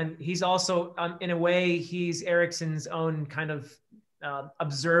everyman. He's also, in a way, he's Erikson's own kind of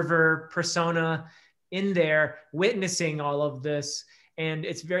observer persona in there, witnessing all of this. And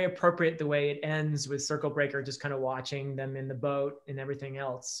it's very appropriate the way it ends with Circle Breaker just kind of watching them in the boat and everything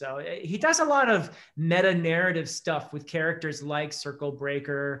else. So he does a lot of meta-narrative stuff with characters like Circle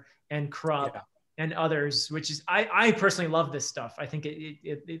Breaker and Krupp and others, which is, I personally love this stuff. I think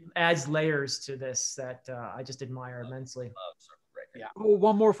it adds layers to this that I just admire immensely. Yeah. Oh,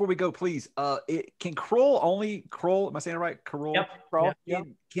 one more before we go, please. Can Kroll, am I saying it right? Kroll? Yep. Kroll? Yep.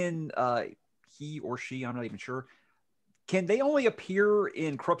 Can he or she, I'm not even sure, can they only appear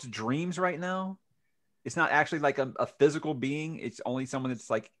in Krupp's dreams right now? It's not actually like a physical being. It's only someone that's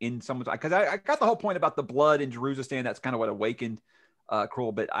like in someone's, because I got the whole point about the blood in Jerusalem. That's kind of what awakened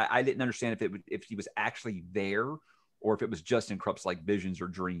Kroll, but I didn't understand if he was actually there or if it was just in Krupp's like visions or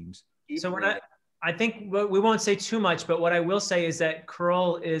dreams. So I think we won't say too much, but what I will say is that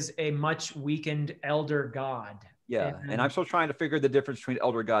Kroll is a much weakened elder god. Yeah, and I'm still trying to figure the difference between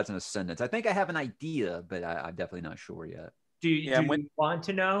elder gods and ascendants. I think I have an idea, but I'm definitely not sure yet. Do you want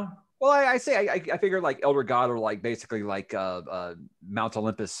to know? Well, I figure like elder god are like basically like Mount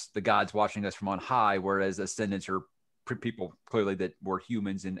Olympus, the gods watching us from on high, whereas ascendants are people clearly that were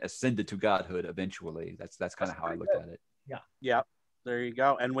humans and ascended to godhood eventually. That's kind of how I looked at it. Yeah. Yeah. There you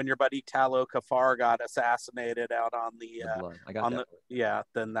go. And when your buddy Talo Kafar got assassinated out on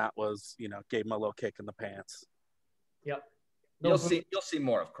then that was, gave him a little kick in the pants. Yep. You'll see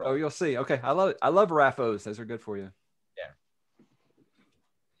more of Kroll. Oh, you'll see. Okay. I love it. I love Raphos. Those are good for you. Yeah.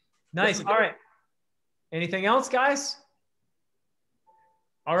 Nice. All right. Anything else, guys?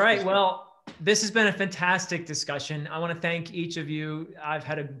 All right. Well, this has been a fantastic discussion. I want to thank each of you. I've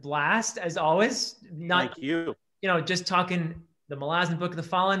had a blast as always. Thank you. Just talking the Malazan Book of the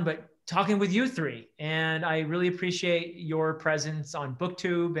Fallen, but talking with you three. And I really appreciate your presence on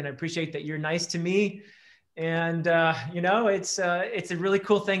BookTube, and I appreciate that you're nice to me. And, it's a really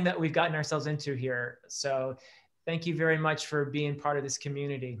cool thing that we've gotten ourselves into here. So thank you very much for being part of this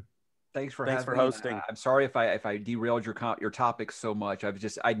community. Thanks for hosting. I'm sorry if I derailed your topic so much.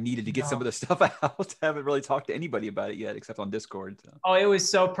 I needed to get some of the stuff out. I haven't really talked to anybody about it yet, except on Discord. So. Oh, it was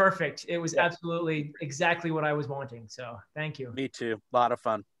so perfect. It was absolutely exactly what I was wanting. So thank you. Me too. A lot of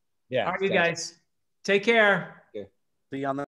fun. Yeah. All right, you guys. Take care. See you on the